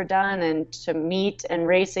I've never done, and to meet and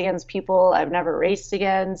race against people I've never raced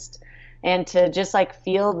against, and to just like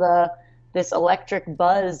feel this electric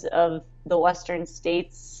buzz of the Western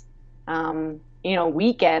States,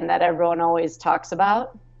 weekend that everyone always talks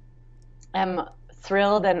about. I'm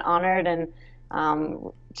thrilled and honored, and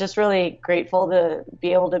just really grateful to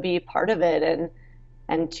be able to be part of it,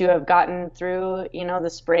 and to have gotten through, the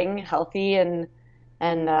spring healthy and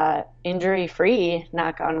injury free,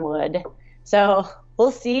 knock on wood. So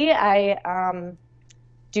we'll see. I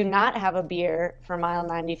do not have a beer for mile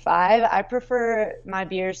 95. I prefer my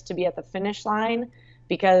beers to be at the finish line,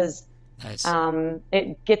 because Nice.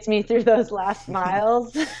 it gets me through those last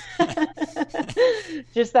miles.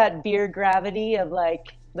 Just that beer gravity of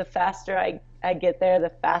like the faster I get there, the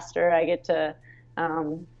faster I get to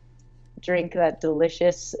um, drink that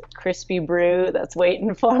delicious crispy brew that's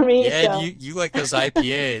waiting for me. Yeah, So, you like those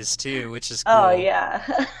IPAs too, which is oh cool.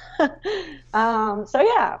 yeah. So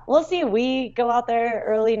yeah, we'll see. We go out there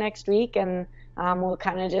early next week, and we'll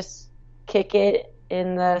kind of just kick it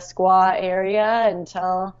in the squaw area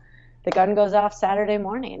until the gun goes off Saturday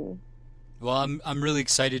morning. Well, I'm really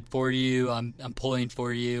excited for you. I'm pulling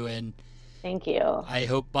for you, and Thank you. I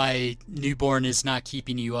hope my newborn is not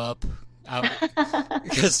keeping you up out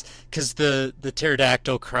because the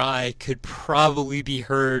pterodactyl cry could probably be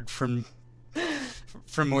heard from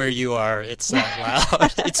where you are. It's that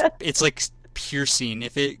loud. It's like piercing.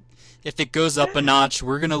 If it goes up a notch,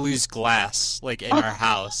 we're gonna lose glass like in our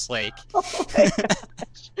house. Like Oh my gosh.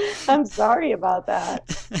 I'm sorry about that.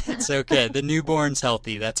 it's okay. The newborn's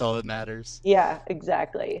healthy. That's all that matters. Yeah,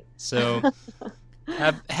 exactly. So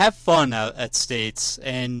have fun out at States,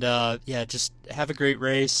 and yeah, just have a great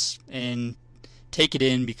race and take it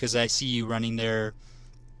in because I see you running there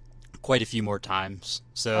quite a few more times.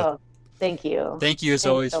 So Oh, thank you. thank you as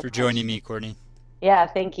Thanks always so for much. joining me, Courtney. Yeah,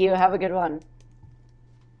 thank you. Have a good one.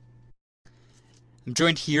 I'm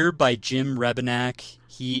joined here by Jim Rebenak.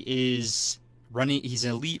 He's an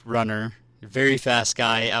elite runner, a very fast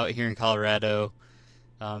guy out here in Colorado.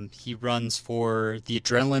 He runs for the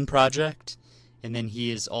Adrenaline Project, and then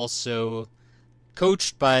he is also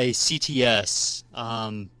coached by CTS.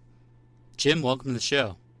 Jim, welcome to the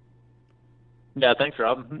show. Yeah, thanks,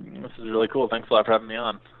 Rob. This is really cool. Thanks a lot for having me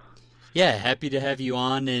on. Yeah, happy to have you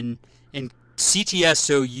on. And CTS,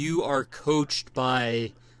 so you are coached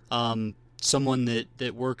by someone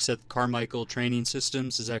that works at Carmichael Training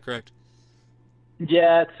Systems, is that correct?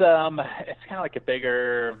 Yeah, it's kind of like a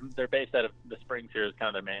bigger. They're based out of the Springs here, is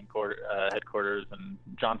kind of their main headquarters, and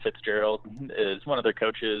John Fitzgerald is one of their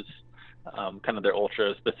coaches, kind of their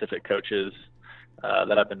ultra specific coaches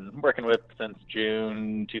that I've been working with since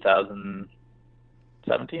June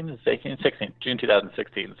 2017, 18, 16, June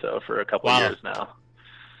 2016. So for a couple of Wow. years now.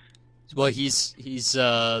 Well, he's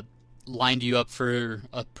lined you up for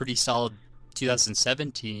a pretty solid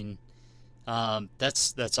 2017.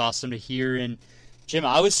 That's awesome to hear. And Jim,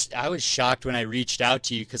 I was shocked when I reached out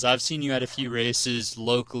to you because I've seen you at a few races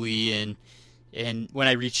locally, and when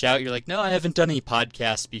I reached out, you're like, no, I haven't done any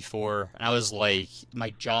podcasts before. And I was like,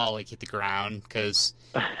 my jaw like hit the ground because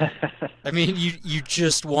I mean, you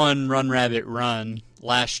just won Run Rabbit Run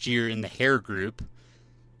last year in the hair group,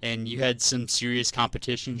 and you had some serious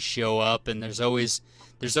competition show up, and there's always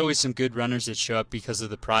some good runners that show up because of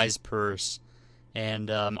the prize purse. And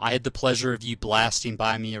I had the pleasure of you blasting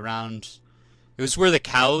by me around. It was where the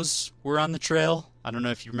cows were on the trail. I don't know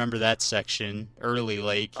if you remember that section early,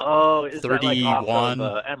 like Oh, is that like off 31.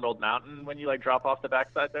 of Emerald Mountain when you like drop off the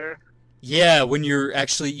backside there? Yeah, when you're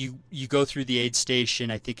actually you go through the aid station.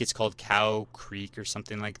 I think it's called Cow Creek or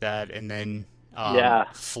something like that, and then Yeah.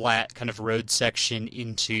 flat kind of road section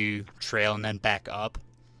into trail and then back up.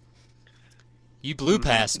 You blew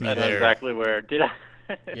past me I know there. exactly where. Did I?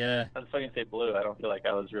 Yeah. I was fucking say blue. I don't feel like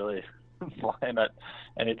I was really flying at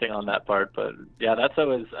anything on that part, but yeah, that's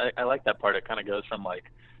always. I like that part. It kind of goes from like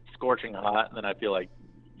scorching hot, and then I feel like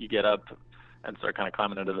you get up and start kind of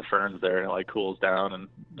climbing into the ferns there, and it like cools down, and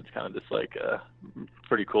it's kind of just like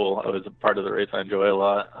pretty cool. It was a part of the race I enjoy a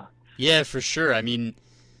lot. Yeah, for sure. I mean,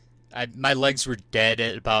 my legs were dead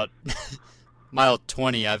at about mile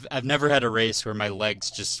 20. I've never had a race where my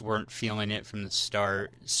legs just weren't feeling it from the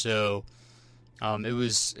start. So it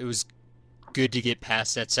was good to get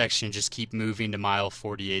past that section and just keep moving to mile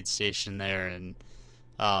 48 station there. And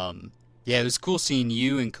yeah, it was cool seeing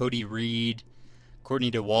you and Cody Reed, Courtney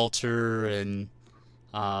DeWalter, and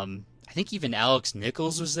I think even Alex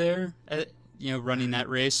Nichols was there, running that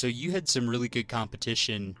race. So you had some really good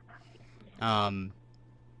competition.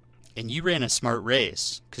 And you ran a smart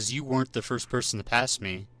race because you weren't the first person to pass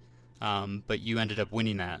me, but you ended up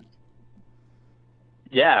winning that.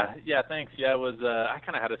 Yeah, thanks. Yeah, it was. I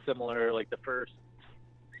kind of had a similar, like the first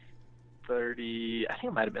 30. I think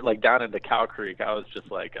it might have been like down into Cow Creek. I was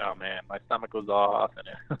just like, oh man, my stomach was off, and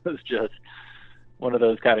it was just one of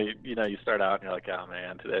those kind of, you start out and you're like, oh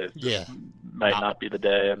man, today Yeah. might not be the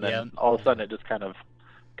day, and then Yeah. all of a sudden it just kind of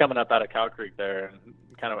coming up out of Cow Creek there, and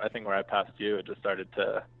kind of I think where I passed you, it just started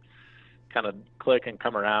to kind of click and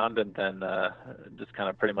come around, and then just kind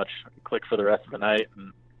of pretty much click for the rest of the night.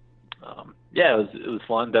 And yeah, it was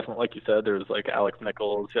fun. Definitely, like you said, there was like Alex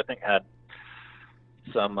Nichols, who I think had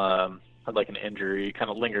some had like an injury,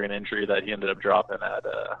 kind of lingering injury that he ended up dropping at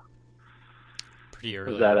Pretty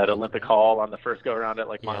early. was that at Olympic Hall on the first go around at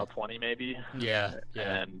like Yeah. mile 20 maybe. Yeah.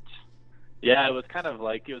 And yeah, it was kind of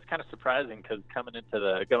surprising because going into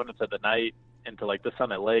the night into like the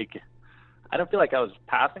Summit Lake, I don't feel like I was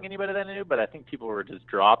passing anybody that I knew, but I think people were just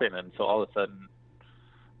dropping, and so all of a sudden,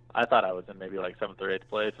 I thought I was in maybe like 7th or 8th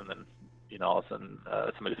place, and then all of a sudden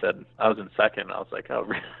somebody said I was in 2nd. I was like, oh,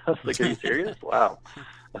 I was like, are you serious? Wow.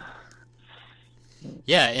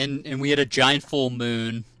 Yeah, and we had a giant full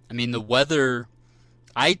moon. I mean, the weather.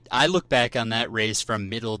 I look back on that race from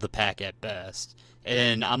middle of the pack at best,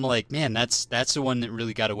 and I'm like, man, that's the one that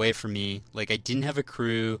really got away from me. Like, I didn't have a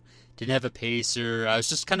crew, didn't have a pacer. I was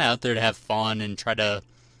just kind of out there to have fun and try to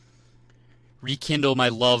rekindle my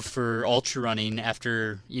love for ultra running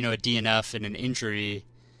after a DNF and an injury.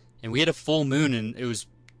 And we had a full moon, and it was.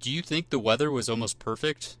 Do you think the weather was almost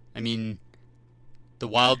perfect? I mean, the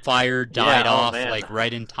wildfire died off like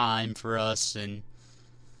right in time for us, and.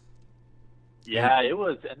 Yeah, it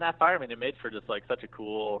was, and that fire, I mean, it made for just like such a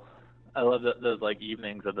cool. I love those like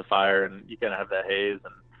evenings of the fire, and you kind of have that haze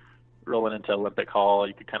and rolling into Olympic Hall.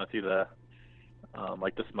 You could kind of see the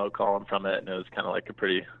like the smoke column from it, and it was kind of like a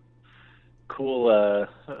pretty cool,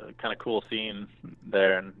 kind of cool scene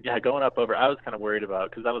there. And yeah, going up over, I was kind of worried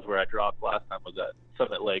about because that was where I dropped last time was at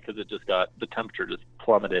Summit Lake because it just got the temperature just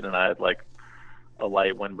plummeted, and I had like a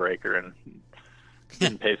light windbreaker and.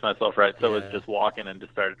 Didn't pace myself right, so it was just walking and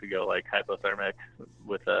just started to go like hypothermic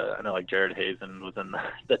with I know like Jared Hazen was in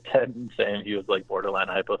the 10 saying he was like borderline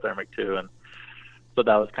hypothermic too, and so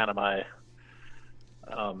that was kind of my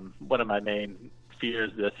one of my main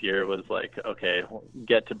fears this year was like, okay,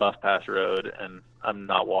 get to Buff Pass Road, and I'm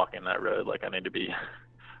not walking that road, like I need to be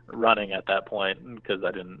running at that point because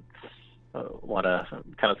I didn't want to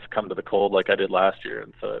kind of succumb to the cold like I did last year,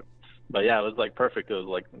 and so but yeah, it was like perfect. It was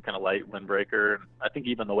like kind of light windbreaker. And I think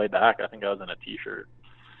even the way back, I think I was in a t-shirt.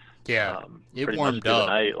 Yeah, it pretty warmed much through up.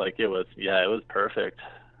 The night. Like it was perfect.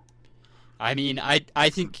 I mean, I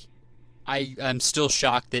think I'm still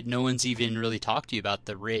shocked that no one's even really talked to you about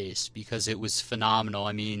the race because it was phenomenal.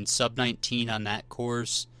 I mean, sub 19 on that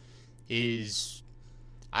course is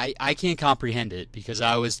I can't comprehend it because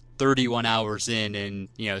I was 31 hours in and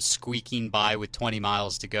squeaking by with 20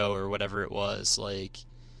 miles to go or whatever it was like.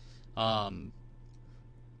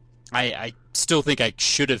 I still think I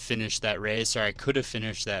should have finished that race, or I could have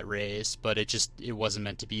finished that race, but it wasn't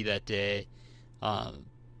meant to be that day. But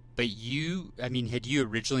had you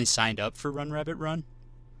originally signed up for Run Rabbit Run?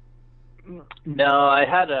 No, I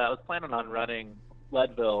was planning on running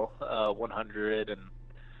Leadville 100, and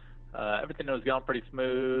everything was going pretty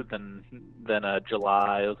smooth. And then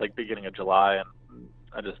July, it was like beginning of July, and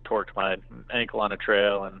I just torqued my ankle on a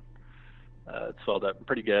trail, and it swelled up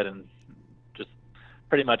pretty good, and just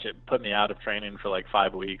pretty much it put me out of training for like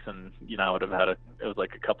 5 weeks. And I would have it was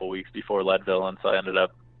like a couple weeks before Leadville, and so I ended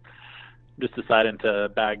up just deciding to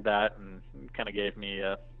bag that, and kind of gave me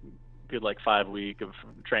a good like 5 week of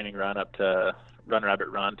training run up to Run Rabbit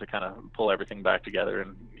Run to kind of pull everything back together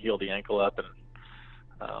and heal the ankle up, and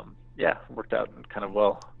worked out kind of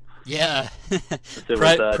well. Yeah,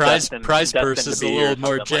 prize purse is a little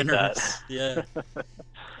more generous. Like yeah.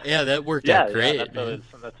 Yeah, that worked out great. Yeah,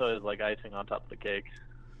 that's always like icing on top of the cake.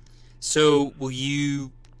 So, will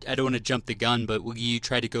you? I don't want to jump the gun, but will you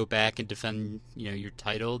try to go back and defend, your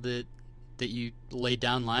title that you laid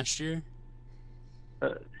down last year?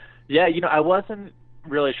 Yeah, I wasn't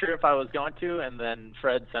really sure if I was going to, and then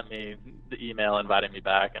Fred sent me the email inviting me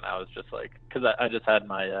back, and I was just like, because I just had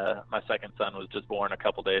my my second son was just born a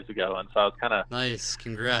couple days ago, and so I was kind of nice.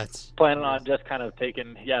 Congrats. Planning on just kind of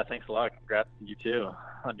taking. Yeah, thanks a lot. Congrats to you too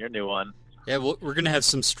on your new one. Yeah, we're gonna have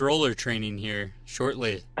some stroller training here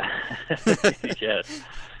shortly. Yes.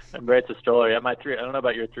 Embrace a stroller. Yeah, I don't know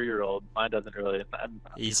about your 3-year-old. Mine doesn't really.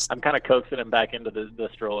 I'm kind of coaxing him back into the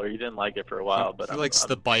stroller. He didn't like it for a while, but he likes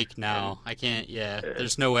the bike now. I can't. Yeah,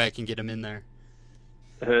 there's no way I can get him in there.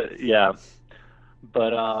 Yeah,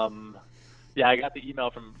 but I got the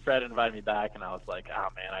email from Fred inviting me back, and I was like, oh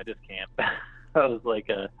man, I just can't. I was like,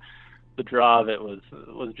 the draw of it was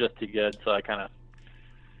just too good, so I kind of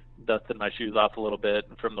dusted my shoes off a little bit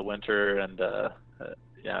from the winter, and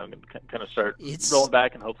I'm gonna kind of start rolling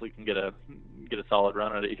back, and hopefully can get a solid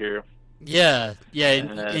run at it here. Yeah,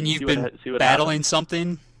 and you've been battling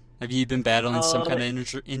something. Have you been battling some kind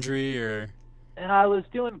of injury or? And I was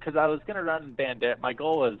because I was gonna run Bandera. My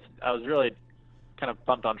goal was I was really kind of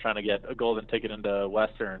pumped on trying to get a golden ticket into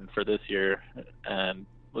Western for this year, and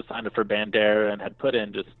was signed up for Bandera and had put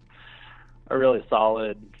in just a really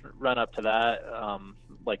solid run up to that,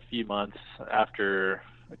 like few months after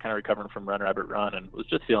kind of recovering from Run Rabbit Run, and was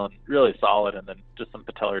just feeling really solid. And then just some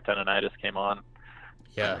patellar tendonitis came on,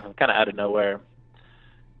 kind of out of nowhere,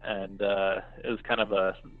 and it was kind of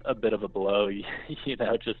a bit of a blow,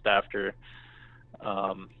 just after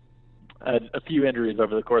I had a few injuries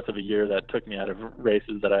over the course of a year that took me out of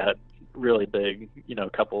races that I had really big,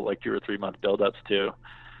 couple like 2 or 3 month buildups too,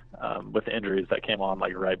 with the injuries that came on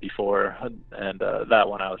like right before, and that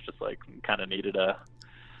one I was just like kind of needed a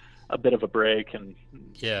bit of a break, and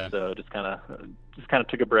so just kind of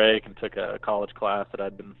took a break and took a college class that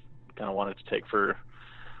I'd been kind of wanted to take for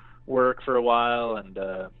work for a while, and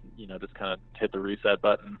just kind of hit the reset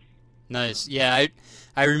button. Nice. Yeah,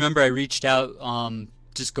 I remember I reached out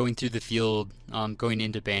just going through the field, going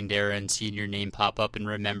into Bandera and seeing your name pop up and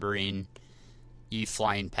remembering you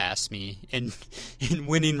flying past me and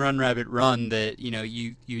winning Run Rabbit Run, that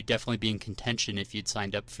you'd definitely be in contention if you'd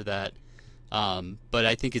signed up for that. But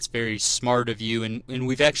I think it's very smart of you, and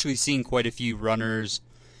we've actually seen quite a few runners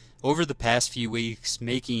over the past few weeks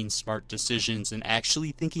making smart decisions and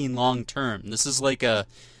actually thinking long term. This is like a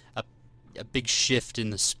big shift in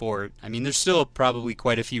the sport. I mean, there's still probably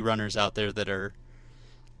quite a few runners out there that are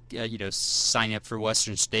signing up for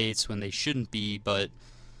Western States when they shouldn't be, but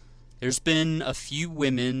there's been a few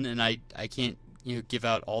women, and I can't give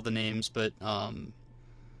out all the names, but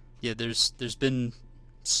there's been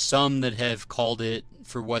some that have called it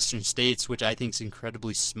for Western States, which I think is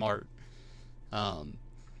incredibly smart. I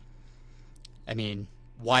mean,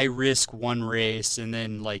 why risk one race and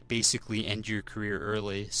then like basically end your career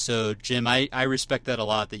early? So Jim, I respect that a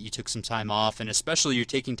lot, that you took some time off, and especially you're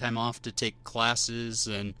taking time off to take classes,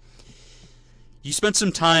 and you spent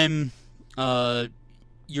some time,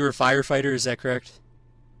 you're a firefighter, is that correct?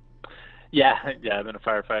 Yeah, I've been a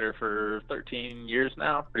firefighter for 13 years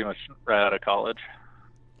now, pretty much right out of college.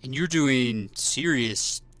 And you're doing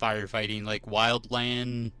serious firefighting, like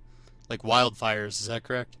wildland, like wildfires, is that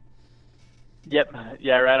correct? Yep.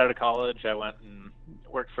 Yeah, right out of college, I went and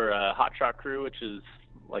worked for a hot shot crew, which is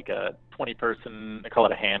like a 20-person, they call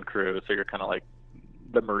it a hand crew, so you're kind of like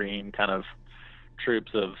the Marine kind of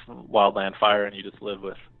troops of wildland fire, and you just live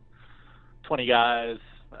with 20 guys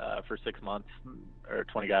for 6 months, or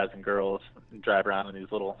 20 guys and girls, and drive around in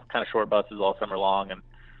these little kind of short buses all summer long, and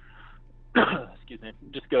excuse me,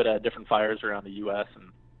 just go to different fires around the U.S.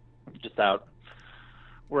 and just out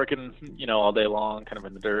working, all day long, kind of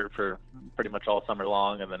in the dirt for pretty much all summer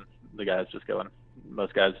long, and then the guys just go, and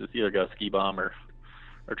most guys just either go ski bum or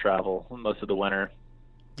travel most of the winter.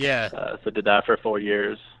 Yeah. So did that for 4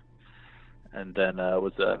 years, and then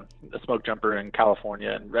was a smoke jumper in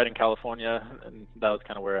California, in Redding, California, and that was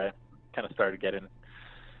kind of where I kind of started getting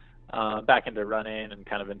back into running and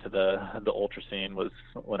kind of into the ultra scene, was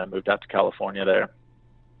when I moved out to California there.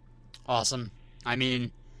 Awesome. I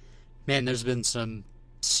mean, man, there's been some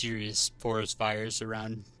serious forest fires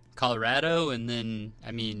around Colorado, and then,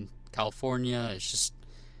 I mean, California. It's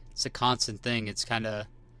a constant thing. It's kind of,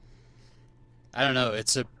 I don't know,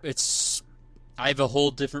 I have a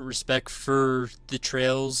whole different respect for the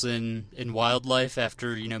trails and wildlife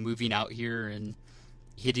after, moving out here and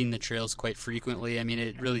hitting the trails quite frequently. I mean,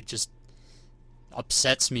 it really just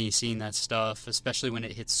upsets me seeing that stuff, especially when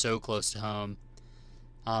it hits so close to home.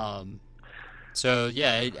 So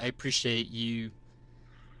yeah, I appreciate you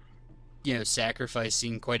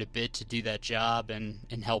sacrificing quite a bit to do that job and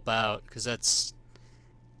help out, because that's,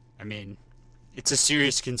 I mean, it's a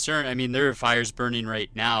serious concern. I mean, there are fires burning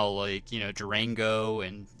right now, like, Durango,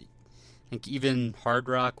 and I think even Hard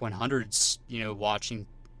Rock 100's, watching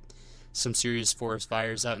some serious forest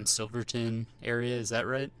fires out in Silverton area. Is that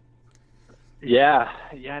right? Yeah,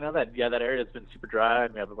 I know that. Yeah, that area has been super dry,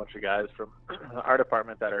 and we have a bunch of guys from our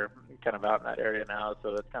department that are kind of out in that area now.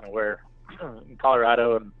 So that's kind of where in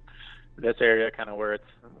Colorado and this area, kind of where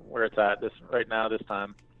it's at this right now, this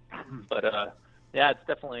time. But yeah, it's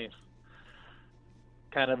definitely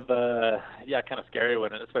kind of kind of scary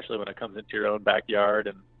especially when it comes into your own backyard,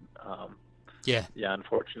 and yeah,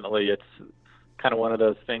 unfortunately, it's kind of one of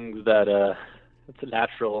those things that it's a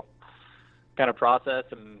natural kind of process,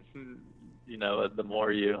 and the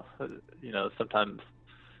more you sometimes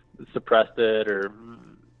suppressed it, or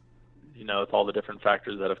it's all the different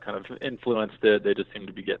factors that have kind of influenced it, they just seem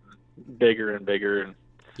to be getting bigger and bigger, and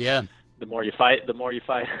yeah, the more you fight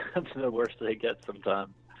the worse they get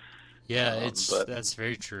sometimes. Yeah, that's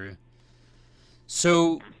very true.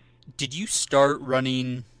 So did you start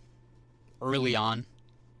running early on?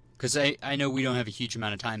 Because I know we don't have a huge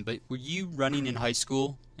amount of time, but were you running in high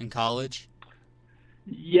school and college?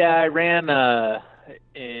 Yeah, I ran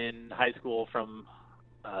in high school from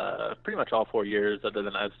pretty much all 4 years, other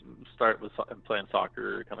than I started with playing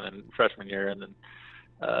soccer coming in freshman year, and then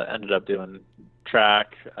ended up doing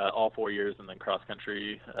track all 4 years, and then cross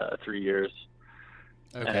country 3 years.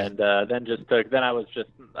 Okay. And then I was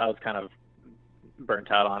kind of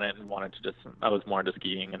burnt out on it and I was more into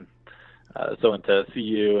skiing, and so into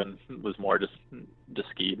CU, and was more just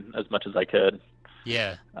skied as much as I could.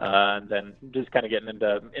 Yeah. And then just kind of getting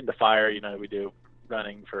into fire. We do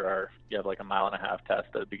running for you have like a 1.5 mile test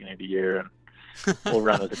at the beginning of the year, and we'll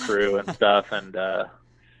run as a crew and stuff.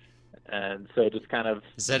 And so just kind of.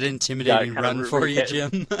 Is that an intimidating run for you,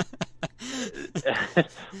 Jim?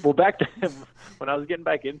 Well, back then, when I was getting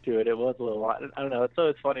back into it, it was a little. I don't know. It's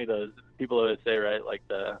always funny. Those people always say, right, like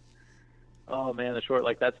oh man, the short,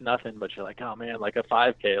 like that's nothing. But you're like, oh man, like a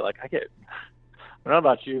 5K, like I get. I don't know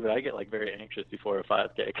about you, but I get like very anxious before a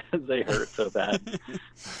 5K because they hurt so bad.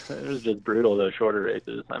 It was just brutal, those shorter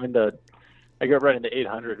races. I mean, I grew up running the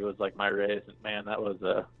 800 was like my race, and man, that was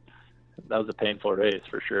a painful race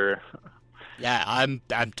for sure. Yeah, I'm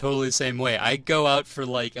totally the same way. I go out for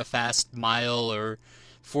like a fast mile or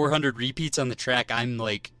 400 repeats on the track. I'm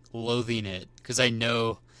like loathing it because I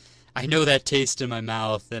know that taste in my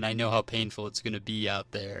mouth, and I know how painful it's going to be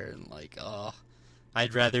out there. And like, oh,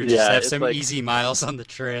 I'd rather just have some easy miles on the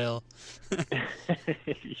trail.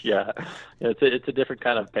 Yeah, it's a different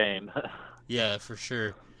kind of pain. Yeah, for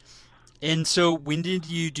sure. And so, when did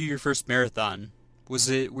you do your first marathon? Were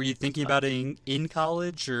you thinking about it in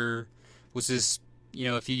college, or was this,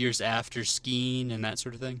 a few years after skiing and that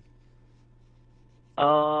sort of thing?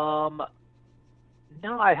 No,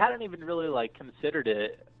 I hadn't even really like considered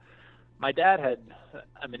it. My dad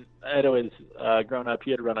I'd always grown up.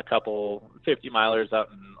 He had run a couple 50-milers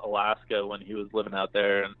out in Alaska when he was living out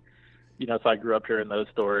there, and so I grew up hearing those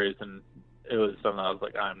stories, and it was something I was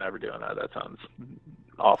like, I'm never doing that. That sounds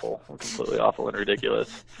awful, completely awful and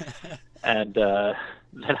ridiculous. And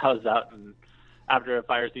then I was out after a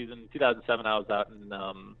fire season, 2007, I was out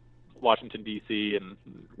in Washington, D.C., and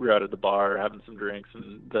we were out at the bar having some drinks,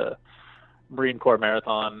 and the Marine Corps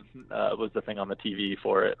Marathon was the thing on the TV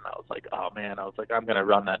for it. And I was like, oh, man, I'm going to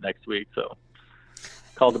run that next week. So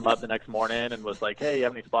called them up the next morning and was like, hey, you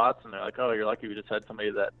have any spots? And they're like, oh, you're lucky we just had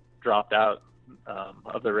somebody that dropped out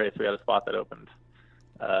of the race. We had a spot that opened.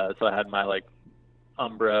 So I had my, like,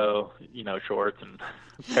 Umbro, shorts and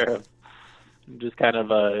a pair of just kind of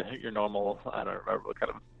your normal, I don't remember what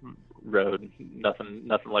kind of road, nothing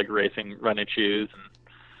like running shoes,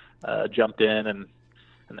 and jumped in and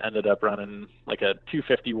ended up running like a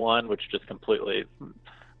 2:51, which just completely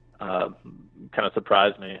kind of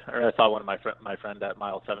surprised me. Or I saw one of my friend at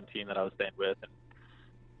mile 17 that I was staying with, and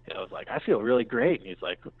I was like, I feel really great. And he's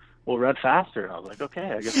like, we'll run faster. And I was like,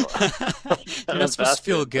 okay, I guess You're not supposed to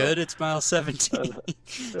feel good. It's mile 17.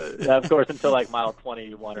 Yeah, of course, until like mile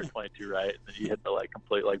 21 or 22, right? And then you hit the like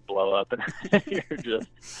complete like blow up, and you're just.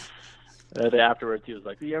 Afterwards, he was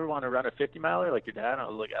like, do you ever want to run a 50-miler like your dad? And I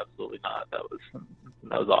was like, absolutely not. That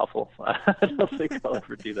was awful. I don't think I'll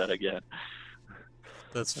ever do that again.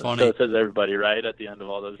 That's funny. So it says everybody, right, at the end of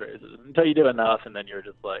all those races. Until you do enough, and then you're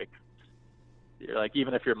like,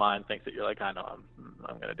 even if your mind thinks that you're like, I know,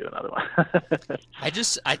 I'm going to do another one.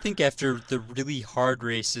 I think after the really hard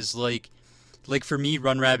races, like for me,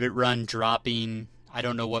 Run Rabbit Run dropping, I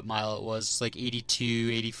don't know what mile it was, like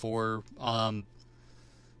 82, 84,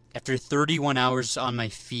 after 31 hours on my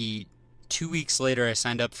feet, 2 weeks later, I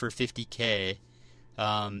signed up for 50K.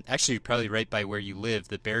 Actually, probably right by where you live,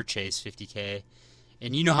 the Bear Chase 50K.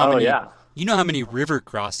 And you know how many river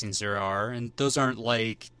crossings there are, and those aren't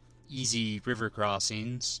like easy river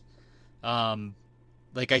crossings.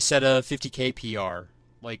 Like I set a 50K PR,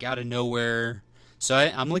 like out of nowhere. So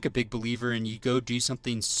I'm like a big believer in you go do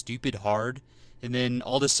something stupid hard, and then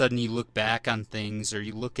all of a sudden you look back on things, or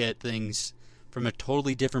you look at things from a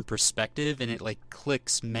totally different perspective, and it like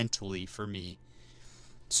clicks mentally for me.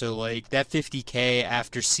 So like that 50K,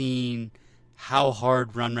 after seeing how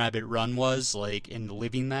hard Run Rabbit Run was, like, and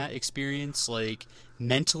living that experience, like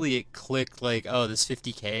mentally it clicked, like, oh, this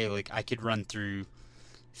 50K, like I could run through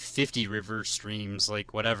 50 river streams,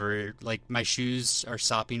 like whatever, like my shoes are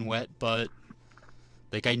sopping wet, but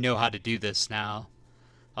like I know how to do this now.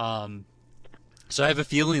 So I have a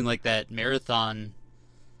feeling like that marathon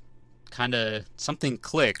kind of something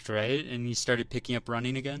clicked, right? And you started picking up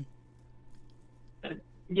running again?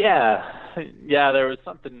 Yeah, there was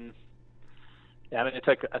something. Yeah, I mean,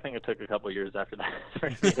 I think it took a couple of years after that for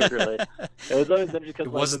me to really. It was always interesting because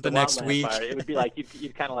it wasn't the next week. Fire, it would be like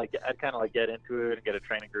you'd kind of like I'd kind of like get into it and get a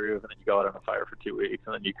training groove, and then you go out on a fire for 2 weeks,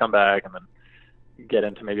 and then you come back and then get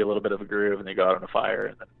into maybe a little bit of a groove, and then you go out on a fire,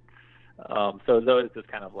 and then. So it was always just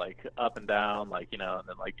kind of like up and down, like, and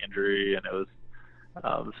then like injury, and it was.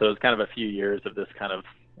 So it was kind of a few years of this kind of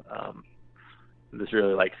this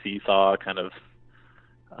really like seesaw kind of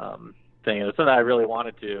thing. It was something I really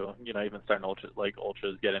wanted to, even starting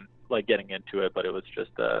ultras, getting into it, but it was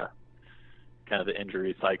just kind of the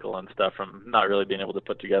injury cycle and stuff from not really being able to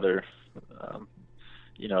put together,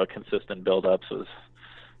 a consistent build-ups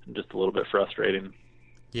just a little bit frustrating.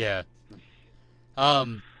 Yeah.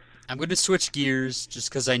 I'm going to switch gears just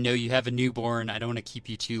because I know you have a newborn. I don't want to keep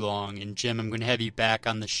you too long. And Jim, I'm going to have you back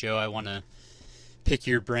on the show. I want to pick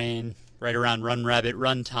your brain right around Run Rabbit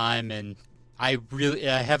run time. And I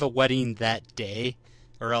have a wedding that day,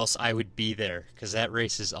 or else I would be there because that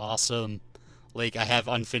race is awesome. Like, I have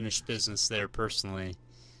unfinished business there personally.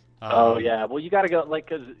 Oh yeah, well you got to go, like,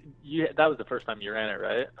 because that was the first time you ran it,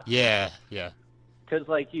 right? Yeah. Because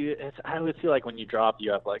like I always feel like when you drop,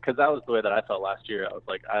 you have, like, because that was the way that I felt last year. I was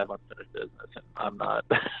like, I have unfinished business, and I'm not.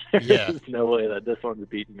 Yeah. There's no way that this one's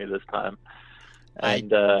beating me this time.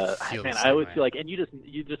 And I always feel like, and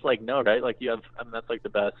you just like know, right? Like you have, I mean, that's like the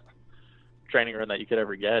best training run that you could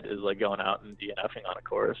ever get is like going out and DNFing on a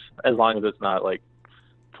course, as long as it's not like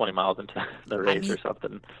 20 miles into the race or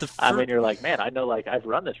something. I mean, you're like, man, I know, like, I've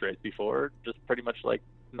run this race before, just pretty much like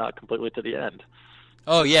not completely to the end.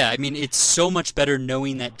 Oh, yeah. I mean, it's so much better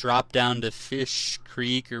knowing that drop down to Fish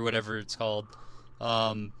Creek or whatever it's called.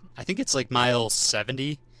 I think it's like mile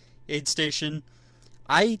 70, aid station.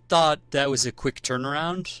 I thought that was a quick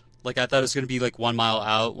turnaround. Like, I thought it was going to be like 1 mile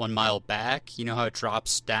out, 1 mile back. You know how it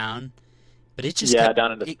drops down? But it just kept,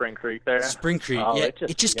 down into Spring Creek there. Spring Creek, oh, yeah.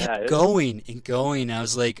 It just kept going and going. I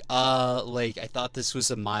was like, I thought this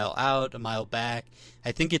was a mile out, a mile back.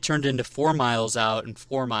 I think it turned into 4 miles out and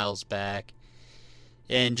 4 miles back.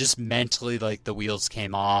 And just mentally, like, the wheels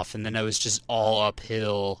came off, and then I was just all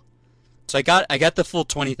uphill. So I got the full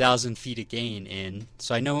 20,000 feet of gain in.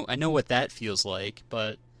 So I know what that feels like.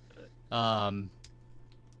 But, yeah,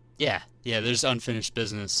 there's unfinished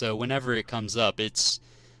business. So whenever it comes up,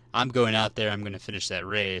 I'm going out there. I'm going to finish that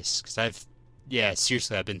race because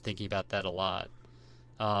seriously, I've been thinking about that a lot.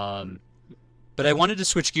 But I wanted to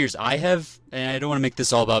switch gears. And I don't want to make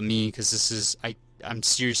this all about me because I'm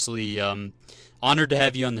seriously honored to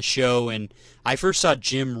have you on the show. And I first saw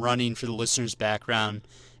Jim running, for the listeners' background,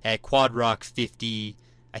 at Quad Rock 50.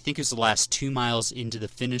 I think it was the last 2 miles into the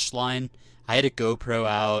finish line. I had a GoPro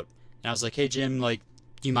out, and I was like, "Hey Jim, like,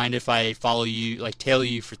 do you mind if I follow you, like, tail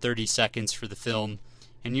you for 30 seconds for the film?"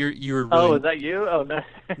 And you were really... Oh, is that you? Oh, no.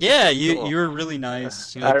 Yeah, Cool. you were really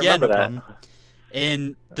nice. You're I like, remember no that. problem.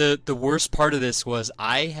 And the worst part of this was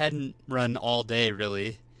I hadn't run all day,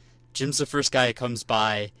 really. Jim's the first guy that comes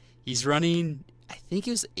by. He's running, I think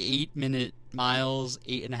it was 8-minute miles,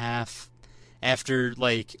 8.5, after,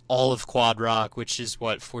 like, all of Quad Rock, which is,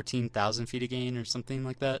 14,000 feet of gain or something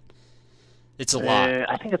like that? It's a lot.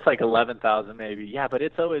 I think it's like 11,000 maybe. Yeah, but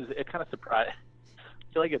it kind of surprised...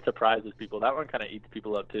 I feel like it surprises people. That one kind of eats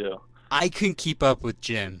people up too. I couldn't keep up with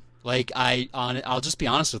Jim. Like, I'll just be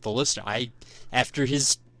honest with the listener. After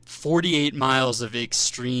his 48 miles of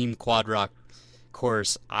extreme Quad Rock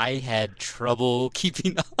course, I had trouble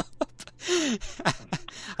keeping up.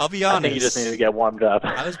 I'll be honest. I think you just needed to get warmed up.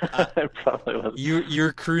 It probably was.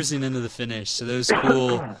 You're cruising into the finish, so that was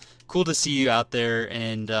cool to see you out there,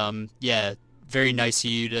 and very nice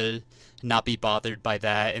of you to not be bothered by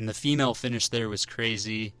that. And the female finish there was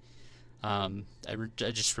crazy. I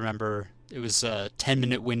just remember it was a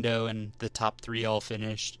 10-minute window and the top 3 all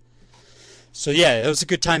finished. So yeah, it was a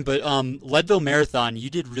good time. But Leadville Marathon,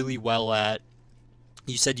 you did really well at.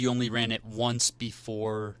 You said you only ran it once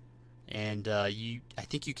before, and I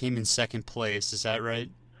think you came in second place. Is that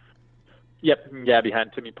right? Yep. Yeah,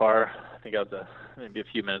 behind Timmy Parr. I think I was maybe a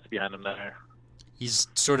few minutes behind him there. He's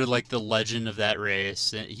sort of like the legend of that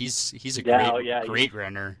race. He's a great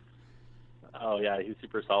runner. Oh yeah, he's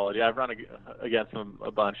super solid. Yeah, I've run against him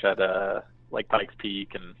a bunch at like Pikes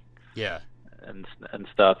Peak and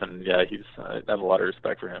stuff. And yeah, I have a lot of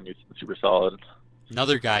respect for him. He's super solid.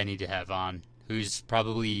 Another guy I need to have on who's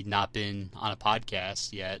probably not been on a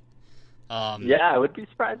podcast yet. I would be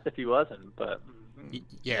surprised if he wasn't, but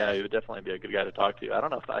yeah, he would definitely be a good guy to talk to. I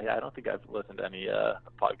don't know I don't think I've listened to any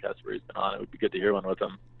podcasts where he's been on. It would be good to hear one with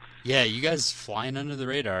him. Yeah, you guys flying under the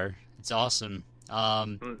radar. It's awesome.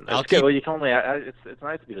 Well, you can only. It's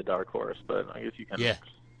nice to be the dark horse, but I guess you can. Yeah.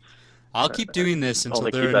 I'll keep doing this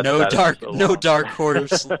until there are no dark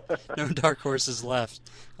horses left.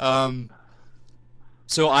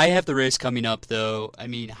 So I have the race coming up, though. I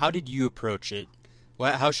mean, how did you approach it?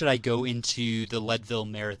 How should I go into the Leadville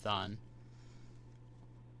Marathon?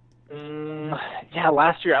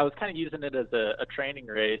 Last year I was kind of using it as a training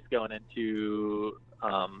race going into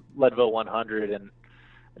Leadville 100, and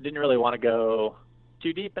I didn't really want to go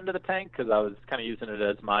too deep into the tank because I was kind of using it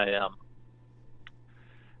as my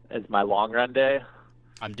long run day.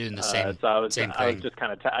 I'm doing the same. So I was same I was thing. just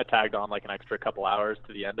kind of I tagged on like an extra couple hours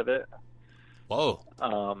to the end of it. Whoa.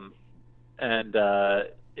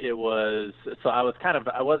 it was, so I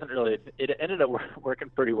wasn't really, it ended up working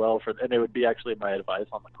pretty well and it would be actually my advice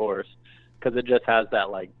on the course, because it just has that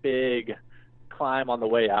like big climb on the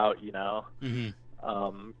way out, you know.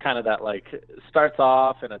 Kind of that like starts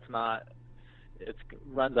off and it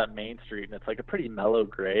runs on Main Street, and it's like a pretty mellow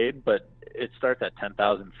grade, but it starts at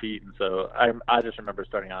 10,000 feet. And so I just remember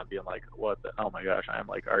starting out being like, oh my gosh, I'm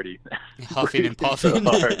like already huffing and puffing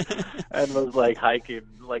so hard. And was like hiking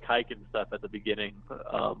stuff at the beginning,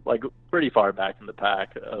 like pretty far back in the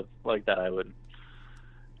pack of like that I would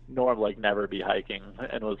normally like never be hiking,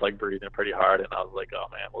 and was like breathing pretty hard. And I was like, oh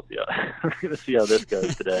man, we're going to see how this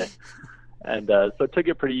goes today. And so I took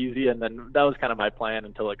it pretty easy, and then that was kind of my plan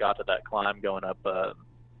until it got to that climb going up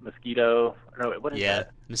Mosquito. No, what is that?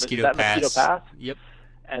 Mosquito Pass. Mosquito Pass? Yep.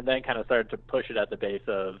 And then kind of started to push it at the base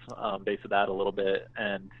of that a little bit,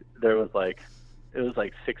 and it was like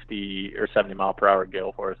 60 or 70 mile per hour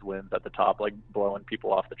gale force winds at the top, like blowing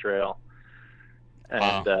people off the trail.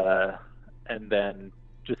 And wow. And then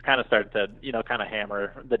just kind of started to, you know, kind of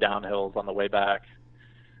hammer the downhills on the way back.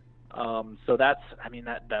 So that's, I mean,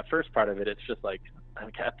 that first part of it, it's just like,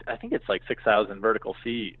 I think it's like 6,000 vertical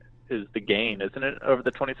feet is the gain, isn't it, over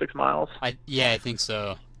the 26 miles? I think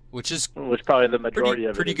so. Which probably the majority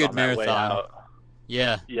of it pretty is good on marathon. That way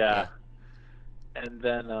out. Yeah. And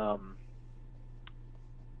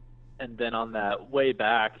then on that way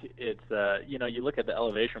back, it's you know, you look at the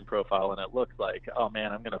elevation profile and it looks like, oh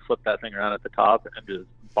man, I'm gonna flip that thing around at the top and just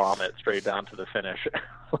bomb it straight down to the finish.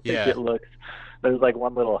 Like, yeah. It looks, there's like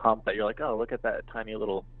one little hump that you're like, oh, look at that tiny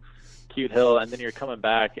little cute hill, and then you're coming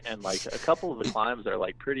back and like a couple of the climbs are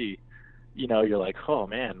like pretty, you know, you're like, oh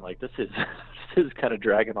man, like this is kind of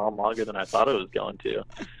dragging on longer than I thought it was going to.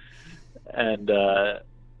 And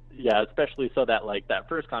yeah, especially so that like that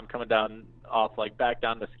first climb coming down off like back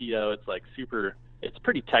down Mosquito, it's like it's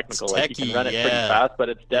pretty technical. It's like techy, you can run it pretty fast, but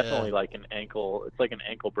it's definitely like an ankle. It's like an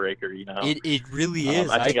ankle breaker, you know. It really is.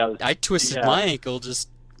 I twisted my ankle just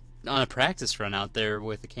on a practice run out there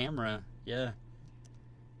with the camera. Yeah.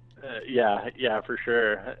 Yeah, for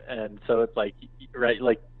sure. And so it's like, right,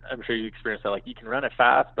 like I'm sure you experienced that. Like you can run it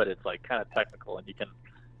fast, but it's like kind of technical, and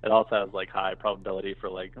it also has like high probability for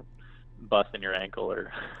like busting your ankle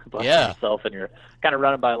or busting yourself, and you're kind of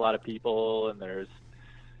running by a lot of people, and there's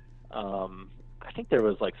I think there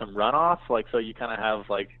was like some runoff, like so you kind of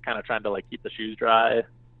have like kind of trying to like keep the shoes dry,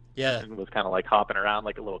 and was kind of like hopping around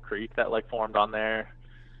like a little creek that like formed on there.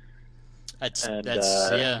 That's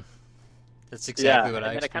exactly what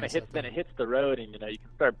I experienced. And then it kind of hits the road, and you know you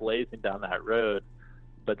can start blazing down that road,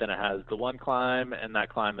 but then it has the one climb, and that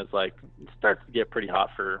climb is like, it starts to get pretty hot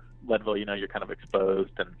for Leadville. You know, you're kind of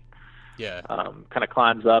exposed, and kind of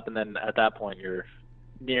climbs up, and then at that point you're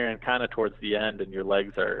nearing kind of towards the end, and your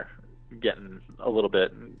legs are getting a little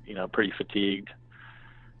bit, you know, pretty fatigued.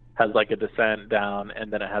 Has like a descent down,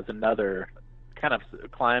 and then it has another kind of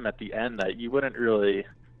climb at the end that you wouldn't really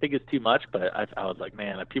think it's too much, but I was like,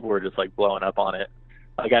 man, people were just like blowing up on it.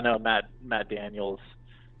 Like I know Matt Daniels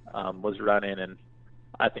was running, and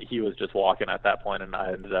I think he was just walking at that point, and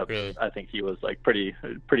I ended up, I think he was like pretty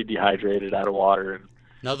dehydrated, out of water. And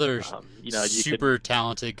another super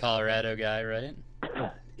talented Colorado guy, right?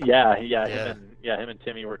 Him and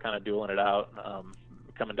Timmy were kind of dueling it out,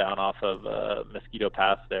 coming down off of Mosquito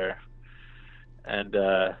Pass there. And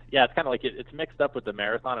it's kind of like it's mixed up with the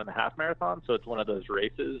marathon and the half marathon, so it's one of those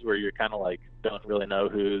races where you're kind of like don't really know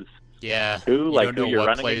who, like who you're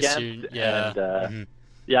running against.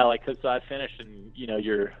 Like so I finished, and you know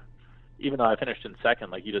even though I finished in second,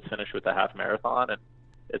 like you just finished with the half marathon, and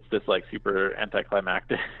it's this like super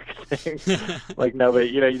anticlimactic thing. Like nobody,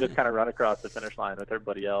 you know, you just kind of run across the finish line with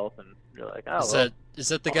everybody else, and you're like, oh, is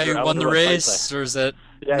that the guy who won the race, or is that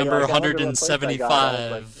number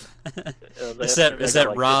 175? Is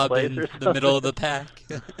that Rob in the middle of the pack?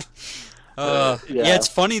 It's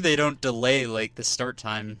funny they don't delay like the start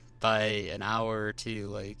time by an hour or two.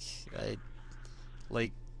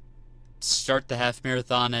 Like start the half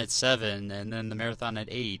marathon at 7, and then the marathon at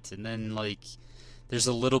 8, and then like there's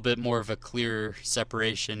a little bit more of a clear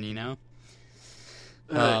separation, you know?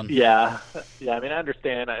 I mean, I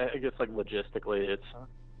understand. I guess like logistically, it's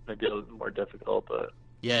maybe a little more difficult, but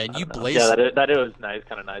and you blazed. That it was nice,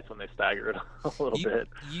 kind of nice when they stagger it a little bit.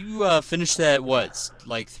 You finished at what,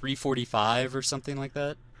 like 3:45 or something like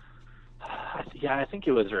that? I think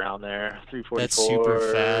it was around there, 3:44. That's super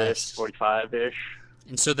fast. 45-ish.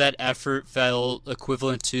 And so that effort felt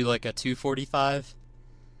equivalent to like a 2:45.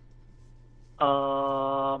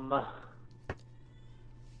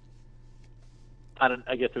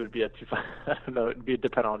 I guess it would be a 2:45. I don't know. It'd be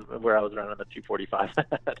depend on where I was running the 2:45.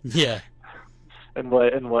 Yeah. And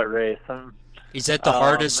what race? Is that the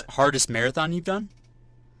hardest marathon you've done?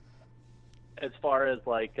 As far as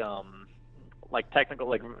like technical,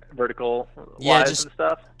 like vertical wise and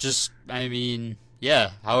stuff. Just, I mean,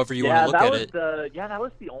 yeah, however you want to look at it. That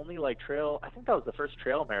was the only like trail. I think that was the first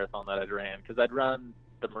trail marathon that I'd ran, because I'd run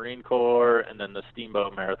the Marine Corps and then the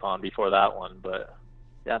Steamboat Marathon before that one. But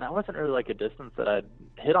yeah, that wasn't really like a distance that I'd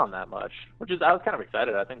hit on that much, I was kind of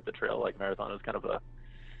excited. I think the trail like marathon is kind of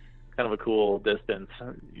a cool distance.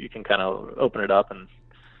 You can kind of open it up and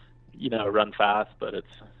run fast, but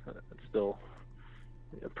it's still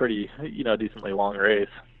a pretty decently long race.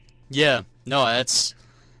 Yeah, no,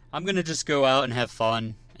 I'm gonna just go out and have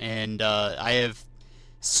fun, and I have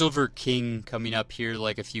Silver King coming up here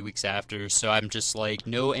like a few weeks after, so I'm just like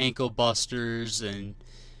no ankle busters and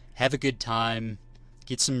have a good time,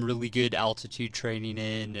 get some really good altitude training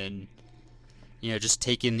in, and just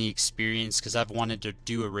take in the experience, because I've wanted to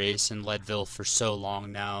do a race in Leadville for so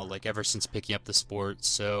long now, like ever since picking up the sport.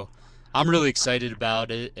 So I'm really excited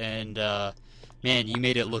about it, and man, you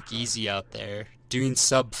made it look easy out there doing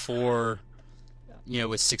sub 4,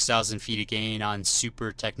 with 6,000 feet of gain on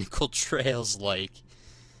super technical trails. Like,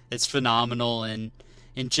 it's phenomenal. And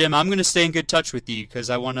Jim, I'm gonna stay in good touch with you, because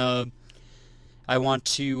I want to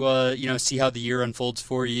see how the year unfolds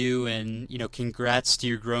for you, and congrats to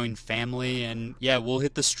your growing family. And yeah, we'll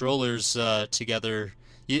hit the strollers together.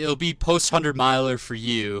 It'll be post 100-miler for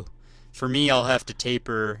you. For me, I'll have to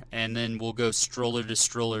taper, and then we'll go stroller to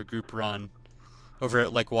stroller group run over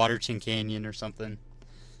at like Waterton Canyon or something.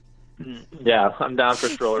 Yeah, I'm down for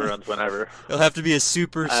stroller runs whenever. It'll have to be a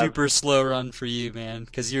super slow run for you, man,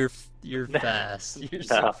 because you're fast. You're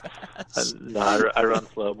so fast. I run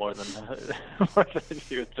slow more than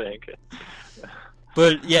you would think.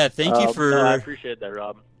 But yeah, thank you for. No, I appreciate that,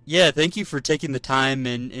 Rob. Yeah, thank you for taking the time,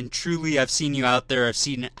 and truly, I've seen you out there. I've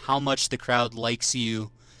seen how much the crowd likes you,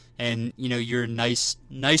 and you're a nice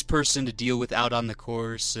person to deal with out on the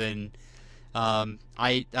course, and I'm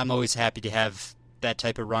always happy to have that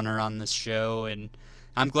type of runner on this show, and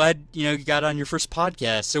I'm glad you got on your first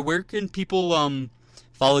podcast. So where can people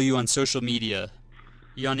follow you on social media?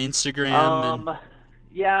 You on Instagram?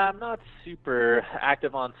 Yeah, I'm not super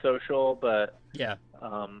active on social, but yeah,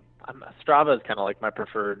 Strava is kind of like my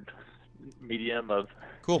preferred medium of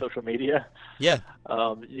social media. Yeah,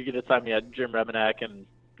 you can just find me at Jim Remenak, and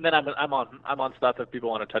then I'm on stuff if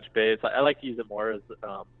people want to touch base. I like to use it more as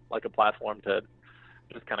like a platform to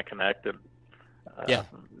just kind of connect, and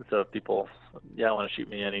so if people want to shoot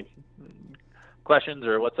me any questions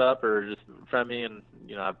or what's up, or just friend me, and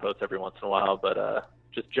I post every once in a while, but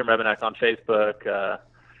just Jim Remenak on Facebook.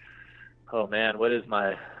 Oh man, what is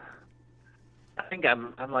my? I think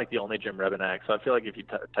I'm like the only Jim Remenak, so I feel like if you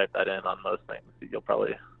type that in on most things, you'll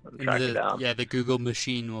probably track it down. Yeah, the Google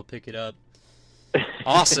machine will pick it up.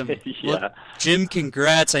 Awesome. Yeah. Well, Jim,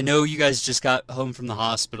 congrats. I know you guys just got home from the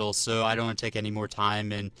hospital, so I don't want to take any more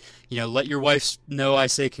time. And let your wife know I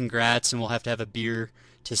say congrats, and we'll have to have a beer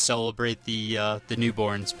to celebrate the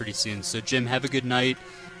newborns pretty soon. So Jim, have a good night.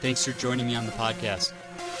 Thanks for joining me on the podcast.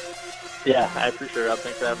 Yeah, I appreciate it, Rob.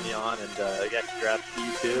 Thanks for having me on, and congrats to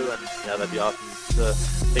you too. And that'd be awesome to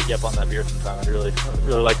take you up on that beer sometime. I'd really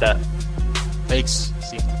like that. Thanks.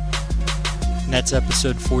 See you. And that's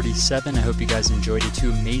episode 47. I hope you guys enjoyed it.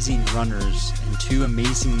 2 amazing runners and 2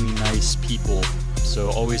 amazingly nice people. So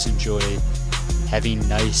always enjoy having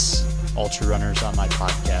nice ultra runners on my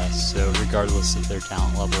podcast, so regardless of their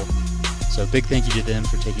talent level. So big thank you to them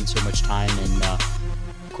for taking so much time. And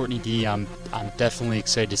Courtney D, I'm definitely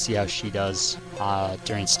excited to see how she does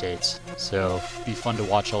during States. So it'll be fun to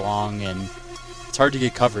watch along, and it's hard to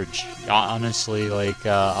get coverage. Honestly,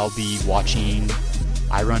 I'll be watching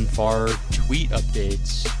iRunFar tweet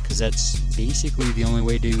updates, because that's basically the only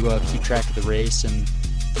way to keep track of the race, and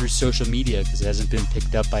through social media, because it hasn't been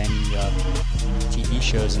picked up by any TV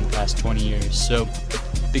shows in the past 20 years. So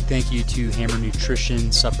big thank you to Hammer Nutrition,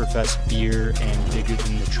 Sufferfest Beer, and Bigger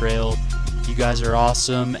Than the Trail. You guys are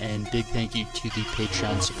awesome, and big thank you to the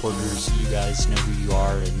Patreon supporters. You guys know who you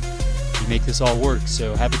are, and you make this all work.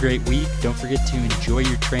 So have a great week. Don't forget to enjoy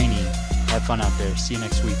your training. Have fun out there. See you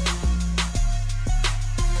next week.